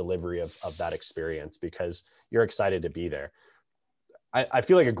in the delivery of that experience because you're excited to be there. I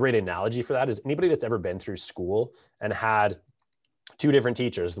feel like a great analogy for that is anybody that's ever been through school and had two different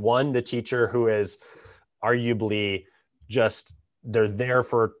teachers. One, the teacher who is arguably just, they're there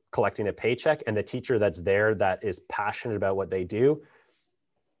for collecting a paycheck, and the teacher that's there that is passionate about what they do.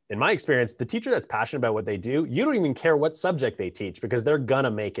 In my experience, the teacher that's passionate about what they do, you don't even care what subject they teach because they're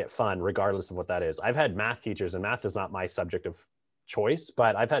gonna make it fun regardless of what that is. I've had math teachers, and math is not my subject of choice,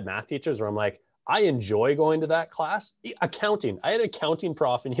 but I've had math teachers where I'm like, I enjoy going to that class. Accounting, I had an accounting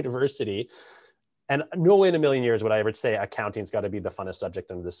prof in university, and no way in a million years would I ever say accounting's got to be the funnest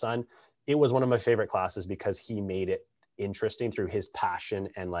subject under the sun. It was one of my favorite classes because he made it interesting through his passion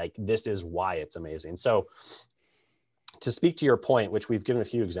and like, this is why it's amazing. So to speak to your point, which we've given a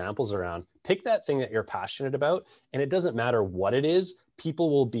few examples around, pick that thing that you're passionate about, and it doesn't matter what it is, people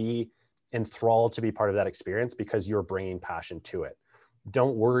will be enthralled to be part of that experience because you're bringing passion to it.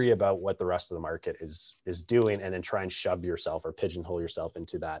 Don't worry about what the rest of the market is doing, and then try and shove yourself or pigeonhole yourself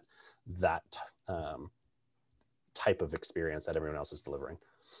into that type of experience that everyone else is delivering.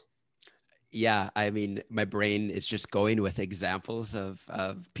 Yeah, I mean, my brain is just going with examples of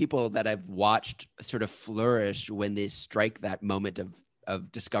people that I've watched sort of flourish when they strike that moment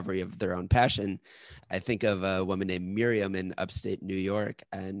of discovery of their own passion. I think of a woman named Miriam in upstate New York,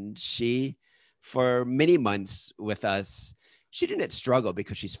 and she, for many months with us, she didn't struggle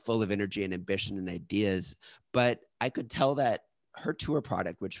because she's full of energy and ambition and ideas, but I could tell that her tour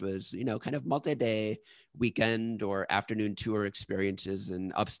product, which was, kind of multi-day weekend or afternoon tour experiences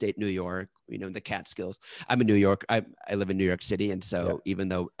in upstate New York, the Catskills. I'm in New York. I live in New York City. And so even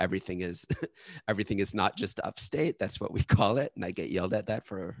though everything is not just upstate, that's what we call it. And I get yelled at that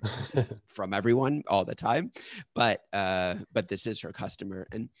from everyone all the time. But this is her customer.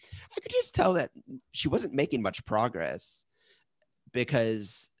 And I could just tell that she wasn't making much progress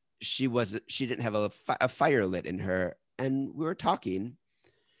because she didn't have a fire lit in her. And we were talking,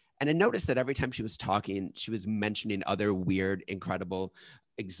 and I noticed that every time she was talking, she was mentioning other weird, incredible,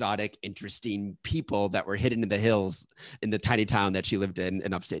 exotic, interesting people that were hidden in the hills in the tiny town that she lived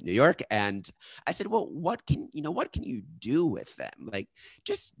in upstate New York. And I said, well, what can you do with them? Like,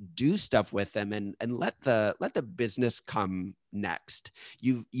 just do stuff with them and let the business come next.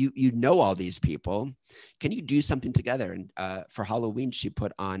 You know all these people. Can you do something together? And for Halloween, she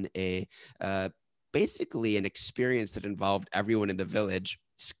put on basically an experience that involved everyone in the village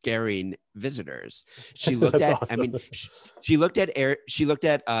scaring visitors. She looked at, awesome. I mean, she looked at AirDNA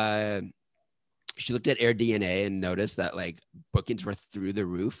and noticed that like bookings were through the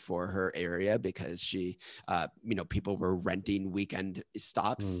roof for her area because she, people were renting weekend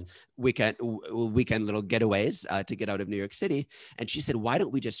stops, weekend little getaways to get out of New York City. And she said, why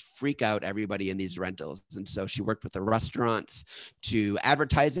don't we just freak out everybody in these rentals? And so she worked with the restaurants to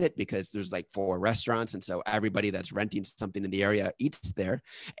advertise it because there's like 4 restaurants. And so everybody that's renting something in the area eats there.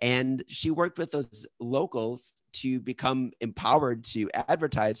 And she worked with those locals to become empowered to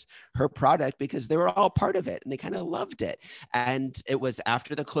advertise her product because they were all part of it and they kind of loved it. And it was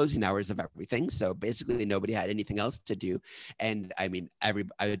after the closing hours of everything. So basically nobody had anything else to do. And I mean, I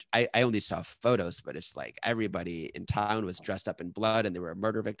only saw photos, but it's like everybody in town was dressed up in blood and they were a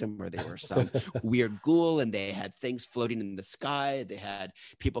murder victim or they were some weird ghoul, and they had things floating in the sky. They had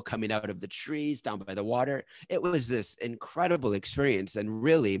people coming out of the trees down by the water. It was this incredible experience. And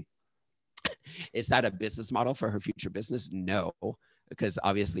really, is that a business model for her future business? No, because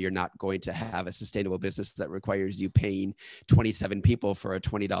obviously you're not going to have a sustainable business that requires you paying 27 people for a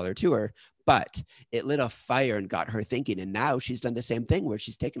 $20 tour. But it lit a fire and got her thinking. And now she's done the same thing where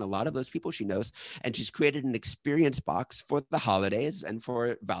she's taken a lot of those people she knows and she's created an experience box for the holidays and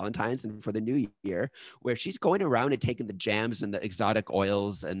for Valentine's and for the New Year, where she's going around and taking the jams and the exotic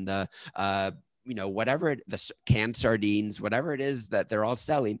oils and the whatever the canned sardines, whatever it is that they're all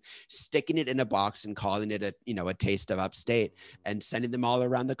selling, sticking it in a box and calling it a taste of upstate and sending them all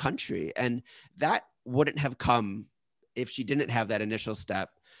around the country. And that wouldn't have come if she didn't have that initial step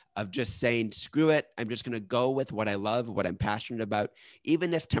of just saying, screw it, I'm just going to go with what I love, what I'm passionate about,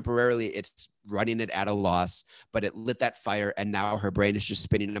 even if temporarily it's running it at a loss, but it lit that fire. And now her brain is just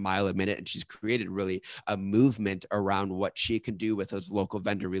spinning a mile a minute. And she's created really a movement around what she can do with those local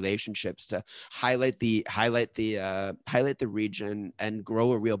vendor relationships to highlight the region and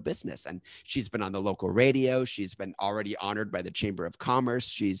grow a real business. And she's been on the local radio. She's been already honored by the Chamber of Commerce.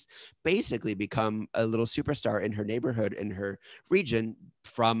 She's basically become a little superstar in her neighborhood, in her region,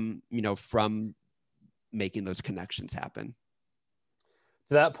 from making those connections happen.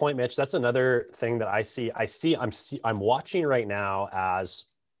 To that point, Mitch, that's another thing that I'm watching right now as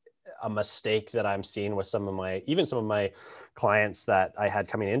a mistake that I'm seeing with some of my clients that I had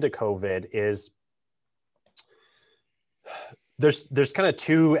coming into COVID is there's kind of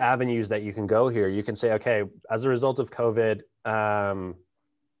two avenues that you can go here. You can say, okay, as a result of COVID,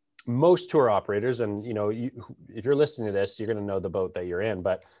 most tour operators, and if you're listening to this, you're going to know the boat that you're in,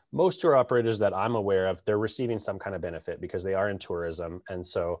 but most tour operators that I'm aware of, they're receiving some kind of benefit because they are in tourism. And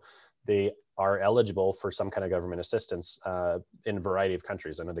so they are eligible for some kind of government assistance in a variety of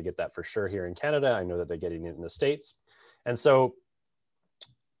countries. I know they get that for sure here in Canada. I know that they're getting it in the States. And so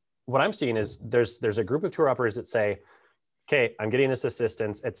what I'm seeing is there's a group of tour operators that say, okay, I'm getting this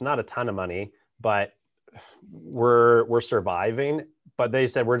assistance. It's not a ton of money, but we're surviving. But they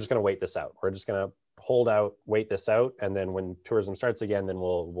said, we're just going to wait this out. We're just going to hold out, wait this out. And then when tourism starts again, then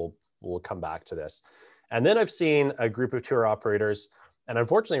we'll come back to this. And then I've seen a group of tour operators, and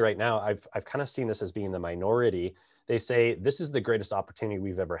unfortunately right now, I've kind of seen this as being the minority. They say, this is the greatest opportunity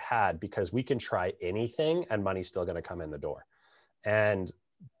we've ever had because we can try anything and money's still going to come in the door. And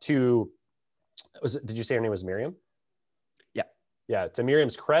did you say her name was Miriam? Yeah. Yeah. To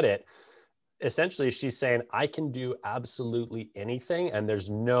Miriam's credit, essentially she's saying, I can do absolutely anything and there's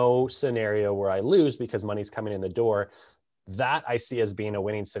no scenario where I lose because money's coming in the door. That I see as being a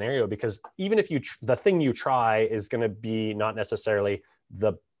winning scenario, because even if the thing you try is going to be not necessarily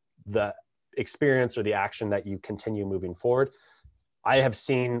the experience or the action that you continue moving forward. I have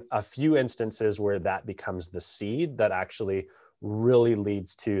seen a few instances where that becomes the seed that actually really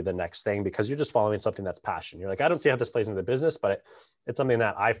leads to the next thing, because you're just following something that's passion. You're like, I don't see how this plays into the business, but it's something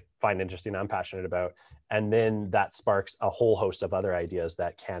that I find interesting, I'm passionate about. And then that sparks a whole host of other ideas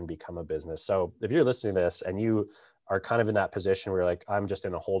that can become a business. So if you're listening to this and you are kind of in that position where you're like, I'm just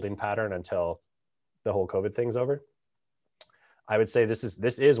in a holding pattern until the whole COVID thing's over, I would say this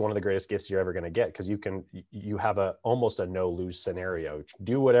is one of the greatest gifts you're ever going to get, because you have almost a no lose scenario.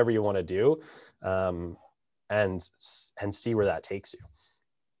 Do whatever you want to do. And see where that takes you.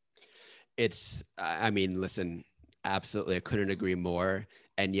 Listen, absolutely. I couldn't agree more.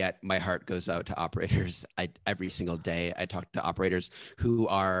 And yet my heart goes out to operators. Every single day I talk to operators who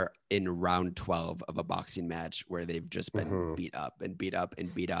are in round 12 of a boxing match where they've just been beat up and beat up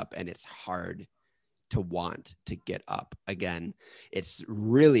and beat up. And it's hard to want to get up again. It's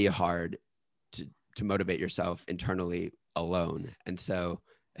really hard to motivate yourself internally alone. And so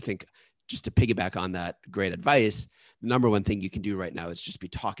I think, just to piggyback on that great advice, the number one thing you can do right now is just be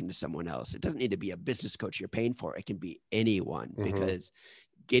talking to someone else. It doesn't need to be a business coach you're paying for. It can be anyone, because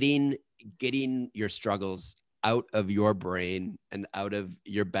getting your struggles out of your brain and out of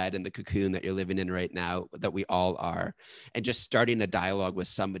your bed and the cocoon that you're living in right now, that we all are, and just starting a dialogue with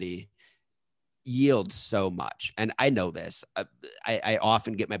somebody yields so much. And I know this. I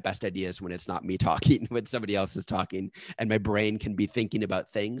often get my best ideas when it's not me talking, when somebody else is talking, and my brain can be thinking about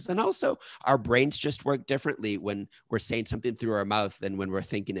things. And also our brains just work differently when we're saying something through our mouth than when we're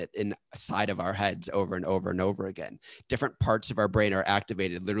thinking it inside of our heads over and over and over again. Different parts of our brain are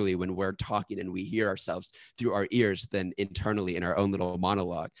activated literally when we're talking and we hear ourselves through our ears than internally in our own little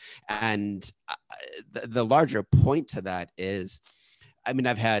monologue. And the larger point to that is,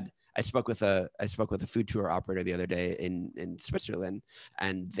 I spoke with a food tour operator the other day in Switzerland,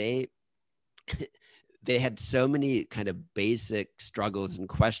 and they had so many kind of basic struggles and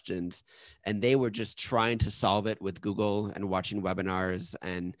questions, and they were just trying to solve it with Google and watching webinars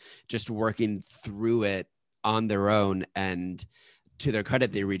and just working through it on their own. And to their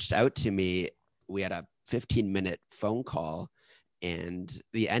credit, they reached out to me. We had a 15-minute phone call. And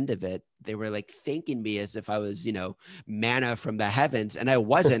the end of it, they were like thanking me as if I was, manna from the heavens. And I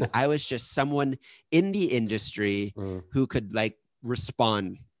wasn't. I was just someone in the industry who could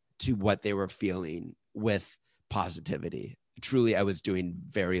respond to what they were feeling with positivity. Truly, I was doing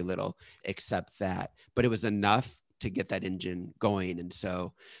very little except that. But it was enough to get that engine going. And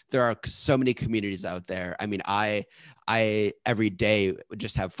so there are so many communities out there. I mean, I every day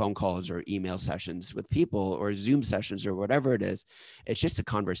just have phone calls or email sessions with people or Zoom sessions or whatever it is. It's just a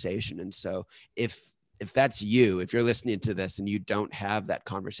conversation. And so if that's you, if you're listening to this and you don't have that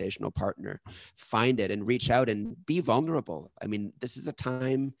conversational partner, find it and reach out and be vulnerable. I mean, this is a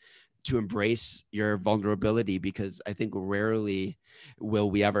time to embrace your vulnerability, because I think rarely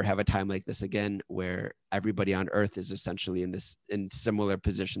will we ever have a time like this again, where everybody on earth is essentially in similar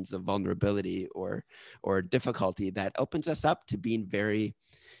positions of vulnerability or difficulty. That opens us up to being very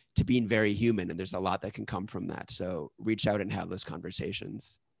human. And there's a lot that can come from that. So reach out and have those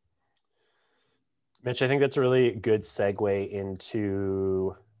conversations. Mitch, I think that's a really good segue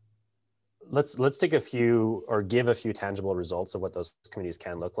into let's take a few or give a few tangible results of what those communities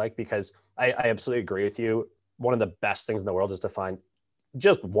can look like, because I absolutely agree with you. One of the best things in the world is to find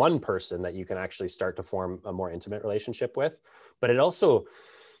just one person that you can actually start to form a more intimate relationship with. But it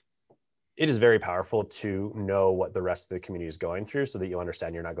is very powerful to know what the rest of the community is going through, so that you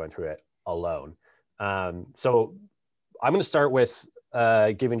understand you're not going through it alone. So I'm going to start with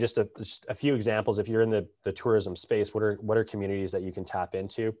giving just a few examples. If you're in the tourism space, what are communities that you can tap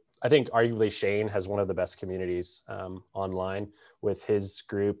into? I think arguably Shane has one of the best communities online with his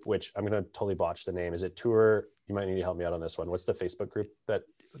group, which I'm going to totally botch the name. Is it Tour? You might need to help me out on this one. What's the Facebook group that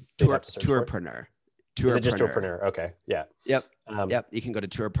Tourpreneur? Is it just Tourpreneur? Okay. Yeah. Yep. Yep. You can go to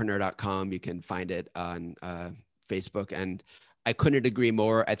tourpreneur.com. You can find it on Facebook. And I couldn't agree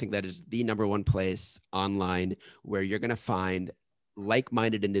more. I think that is the number one place online where you're going to find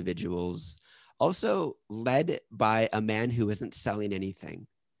like-minded individuals, also led by a man who isn't selling anything.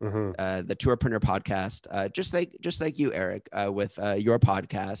 Mm-hmm. The Tourpreneur podcast, just like you, Eric, with your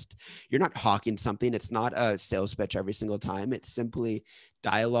podcast, you're not hawking something. It's not a sales pitch every single time. It's simply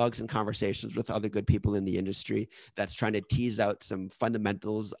dialogues and conversations with other good people in the industry that's trying to tease out some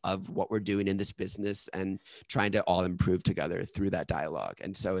fundamentals of what we're doing in this business and trying to all improve together through that dialogue.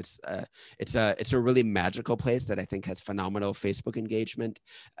 And so it's a really magical place that I think has phenomenal Facebook engagement.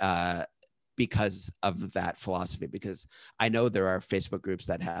 Because of that philosophy, because I know there are Facebook groups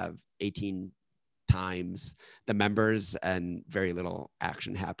that have 18 times the members and very little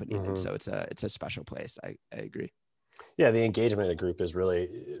action happening. Mm-hmm. And so it's a special place. I agree. Yeah. The engagement of the group is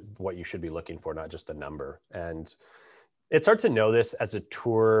really what you should be looking for, not just the number. And it's hard to know this as a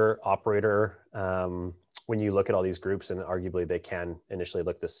tour operator when you look at all these groups, and arguably they can initially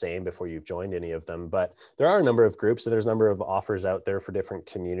look the same before you've joined any of them. But there are a number of groups, and there's a number of offers out there for different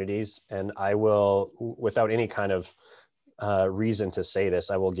communities. And I will, without any kind of reason to say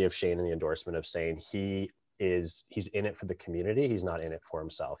this, I will give Shane the endorsement of saying he's in it for the community. He's not in it for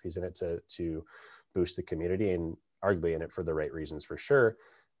himself. He's in it to boost the community, and arguably in it for the right reasons for sure.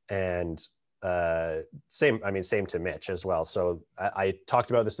 And same to Mitch as well. So I talked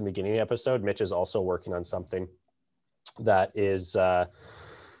about this in the beginning of the episode. Mitch is also working on something that is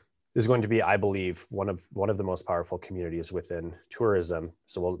going to be, I believe, one of the most powerful communities within tourism.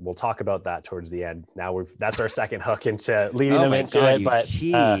 So we'll talk about that towards the end. Now that's our second hook into leading them into God, it. But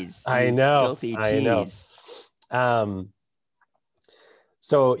tease, I know, filthy tease. I know.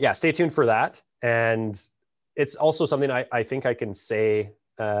 So yeah, stay tuned for that. And it's also something I think I can say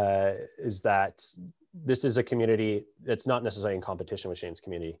is that this is a community that's not necessarily in competition with Shane's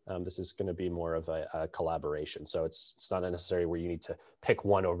community. This is going to be more of a collaboration. So it's not necessarily where you need to pick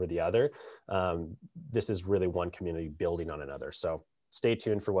one over the other. This is really one community building on another. So stay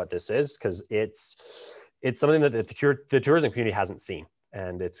tuned for what this is, because it's something that the tourism community hasn't seen,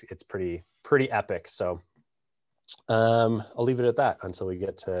 and it's pretty epic. So I'll leave it at that until we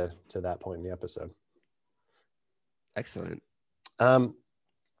get to that point in the episode. Excellent.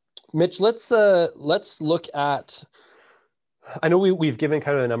 Mitch, let's look at, I know we've given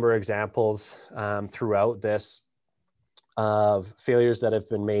kind of a number of examples throughout this of failures that have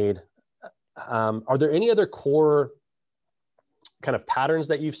been made. Are there any other core kind of patterns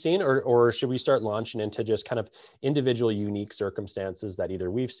that you've seen, or should we start launching into just kind of individual unique circumstances that either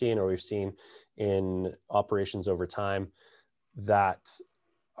we've seen or we've seen in operations over time that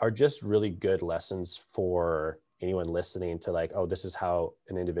are just really good lessons for anyone listening to, like, oh, this is how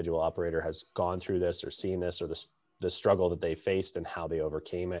an individual operator has gone through this or seen this, or the struggle that they faced and how they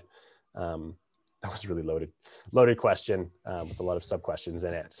overcame it? That was a really loaded question with a lot of sub questions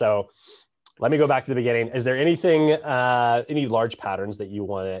in it. So let me go back to the beginning. Is there anything, any large patterns that you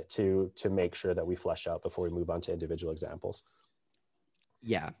wanted to make sure that we flesh out before we move on to individual examples?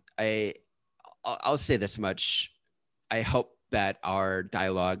 Yeah, I'll say this much. I hope that our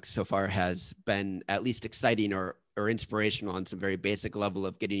dialogue so far has been at least exciting or or inspirational on some very basic level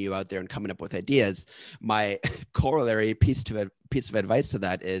of getting you out there and coming up with ideas. My corollary piece of advice to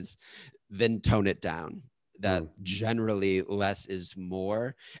that is then tone it down. That generally less is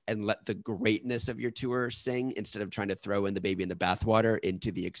more, and let the greatness of your tour sing instead of trying to throw in the baby in the bathwater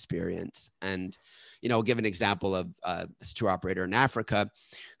into the experience. And, I'll give an example of this tour operator in Africa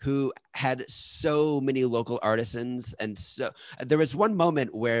who had so many local artisans. And so there was one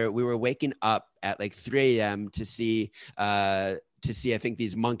moment where we were waking up at like 3 a.m. to see, I think,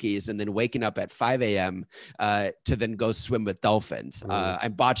 these monkeys, and then waking up at 5 a.m. To then go swim with dolphins.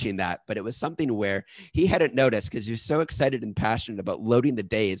 I'm botching that, but it was something where he hadn't noticed because he was so excited and passionate about loading the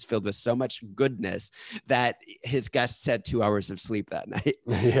days filled with so much goodness that his guests had 2 hours of sleep that night.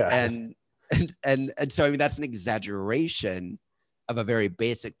 Yeah. And so, I mean, that's an exaggeration of a very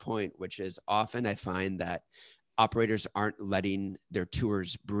basic point, which is often I find that operators aren't letting their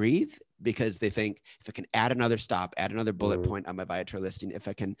tours breathe because they think if I can add another stop, add another bullet point on my Viator listing, if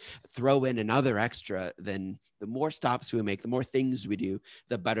I can throw in another extra, then the more stops we make, the more things we do,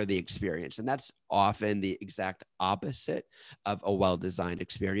 the better the experience. And that's often the exact opposite of a well-designed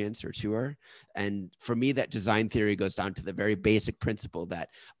experience or tour. And for me, that design theory goes down to the very basic principle that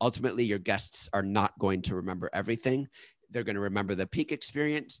ultimately your guests are not going to remember everything. They're going to remember the peak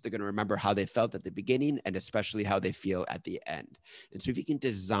experience. They're going to remember how they felt at the beginning and especially how they feel at the end. And so if you can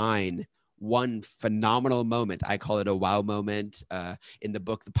design one phenomenal moment, I call it a wow moment. In the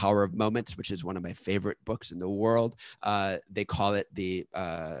book, The Power of Moments, which is one of my favorite books in the world, they call it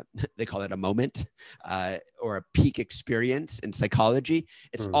a moment or a peak experience in psychology.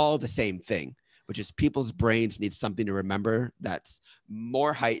 It's all the same thing, which is people's brains need something to remember that's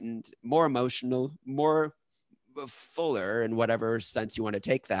more heightened, more emotional, more fuller in whatever sense you want to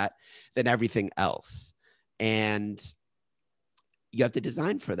take that than everything else. And you have to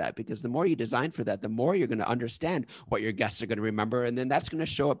design for that, because the more you design for that, the more you're going to understand what your guests are going to remember. And then that's going to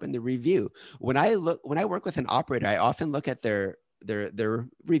show up in the review. When I work with an operator, I often look at their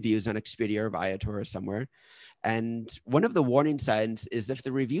reviews on Expedia or Viator or somewhere. And one of the warning signs is if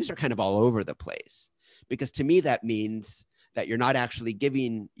the reviews are kind of all over the place, because to me, that means that you're not actually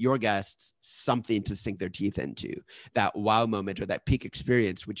giving your guests something to sink their teeth into, that wow moment or that peak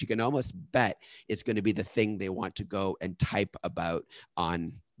experience, which you can almost bet is going to be the thing they want to go and type about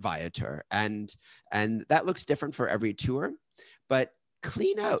on Viator. And that looks different for every tour, but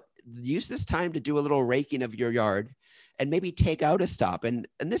use this time to do a little raking of your yard and maybe take out a stop. And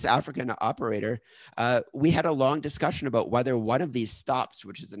this African operator, we had a long discussion about whether one of these stops,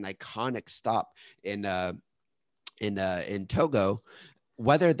 which is an iconic stop in Togo,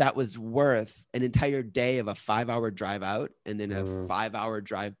 whether that was worth an entire day of a 5-hour drive out and then a 5-hour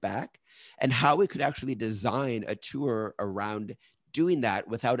drive back, and how we could actually design a tour around doing that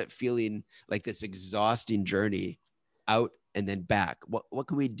without it feeling like this exhausting journey out and then back. What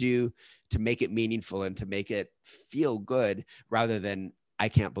can we do to make it meaningful and to make it feel good, rather than I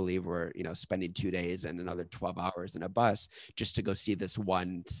can't believe we're, spending 2 days and another 12 hours in a bus just to go see this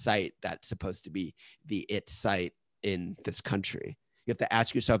one site that's supposed to be the site in this country. You have to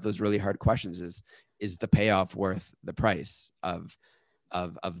ask yourself those really hard questions. Is the payoff worth the price of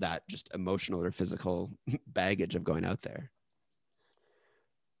that just emotional or physical baggage of going out there?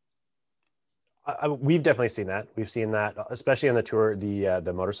 We've definitely seen that. We've seen that, especially on the tour,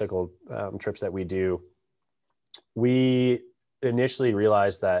 the motorcycle trips that we do. We initially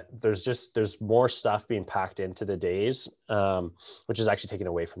realized that there's more stuff being packed into the days, which is actually taken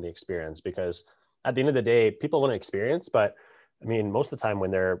away from the experience, because at the end of the day, people want to experience, but I mean, most of the time when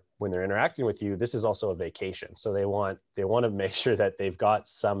they're interacting with you, this is also a vacation. So they want to make sure that they've got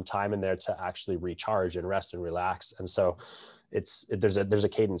some time in there to actually recharge and rest and relax. And so there's a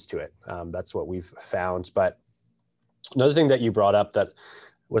cadence to it. That's what we've found. But another thing that you brought up that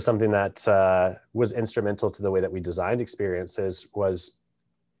was something that was instrumental to the way that we designed experiences was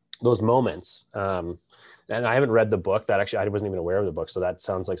those moments. And I haven't read the book. That actually, I wasn't even aware of the book. So that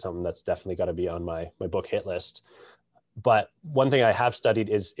sounds like something that's definitely got to be on my book hit list. But one thing I have studied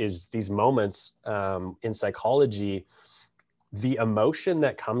is these moments in psychology, the emotion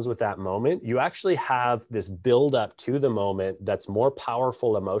that comes with that moment. You actually have this build up to the moment that's more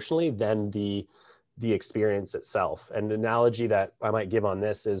powerful emotionally than the experience itself. And the analogy that I might give on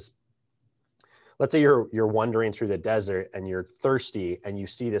this is, let's say you're wandering through the desert and you're thirsty and you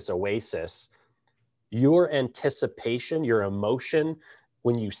see this oasis. Your anticipation, your emotion,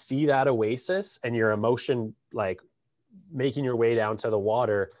 when you see that oasis, and your emotion like making your way down to the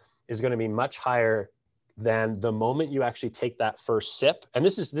water, is going to be much higher than the moment you actually take that first sip. And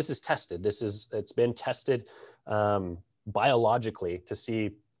this is tested. It's been tested biologically to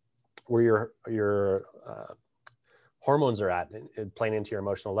see where your hormones are at, playing into your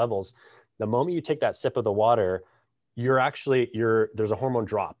emotional levels. The moment you take that sip of the water, there's a hormone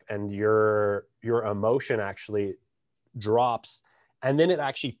drop, and your emotion actually drops, and then it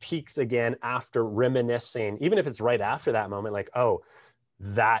actually peaks again after reminiscing, even if it's right after that moment, like, oh,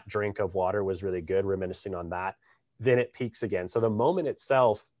 that drink of water was really good, reminiscing on that, then it peaks again. So the moment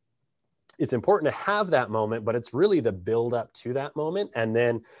itself, it's important to have that moment, but it's really the build up to that moment, and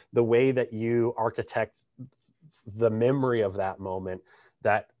then the way that you architect the memory of that moment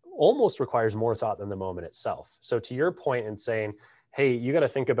that almost requires more thought than the moment itself. So to your point in saying, hey, you got to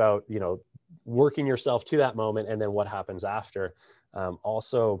think about, working yourself to that moment and then what happens after.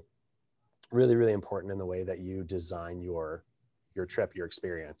 Also really, really important in the way that you design your trip, your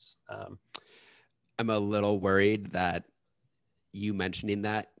experience. I'm a little worried that you mentioning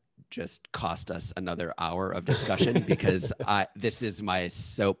that just cost us another hour of discussion because this is my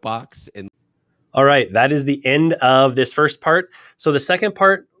soapbox. All right, that is the end of this first part. So the second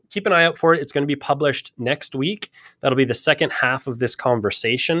part, keep an eye out for it. It's going to be published next week. That'll be the second half of this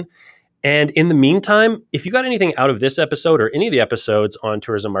conversation. And in the meantime, if you got anything out of this episode or any of the episodes on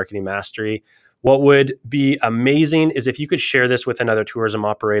Tourism Marketing Mastery, what would be amazing is if you could share this with another tourism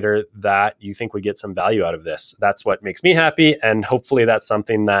operator that you think would get some value out of this. That's what makes me happy. And hopefully that's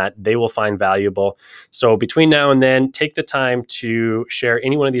something that they will find valuable. So between now and then, take the time to share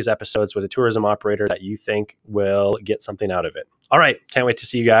any one of these episodes with a tourism operator that you think will get something out of it. All right. Can't wait to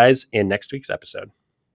see you guys in next week's episode.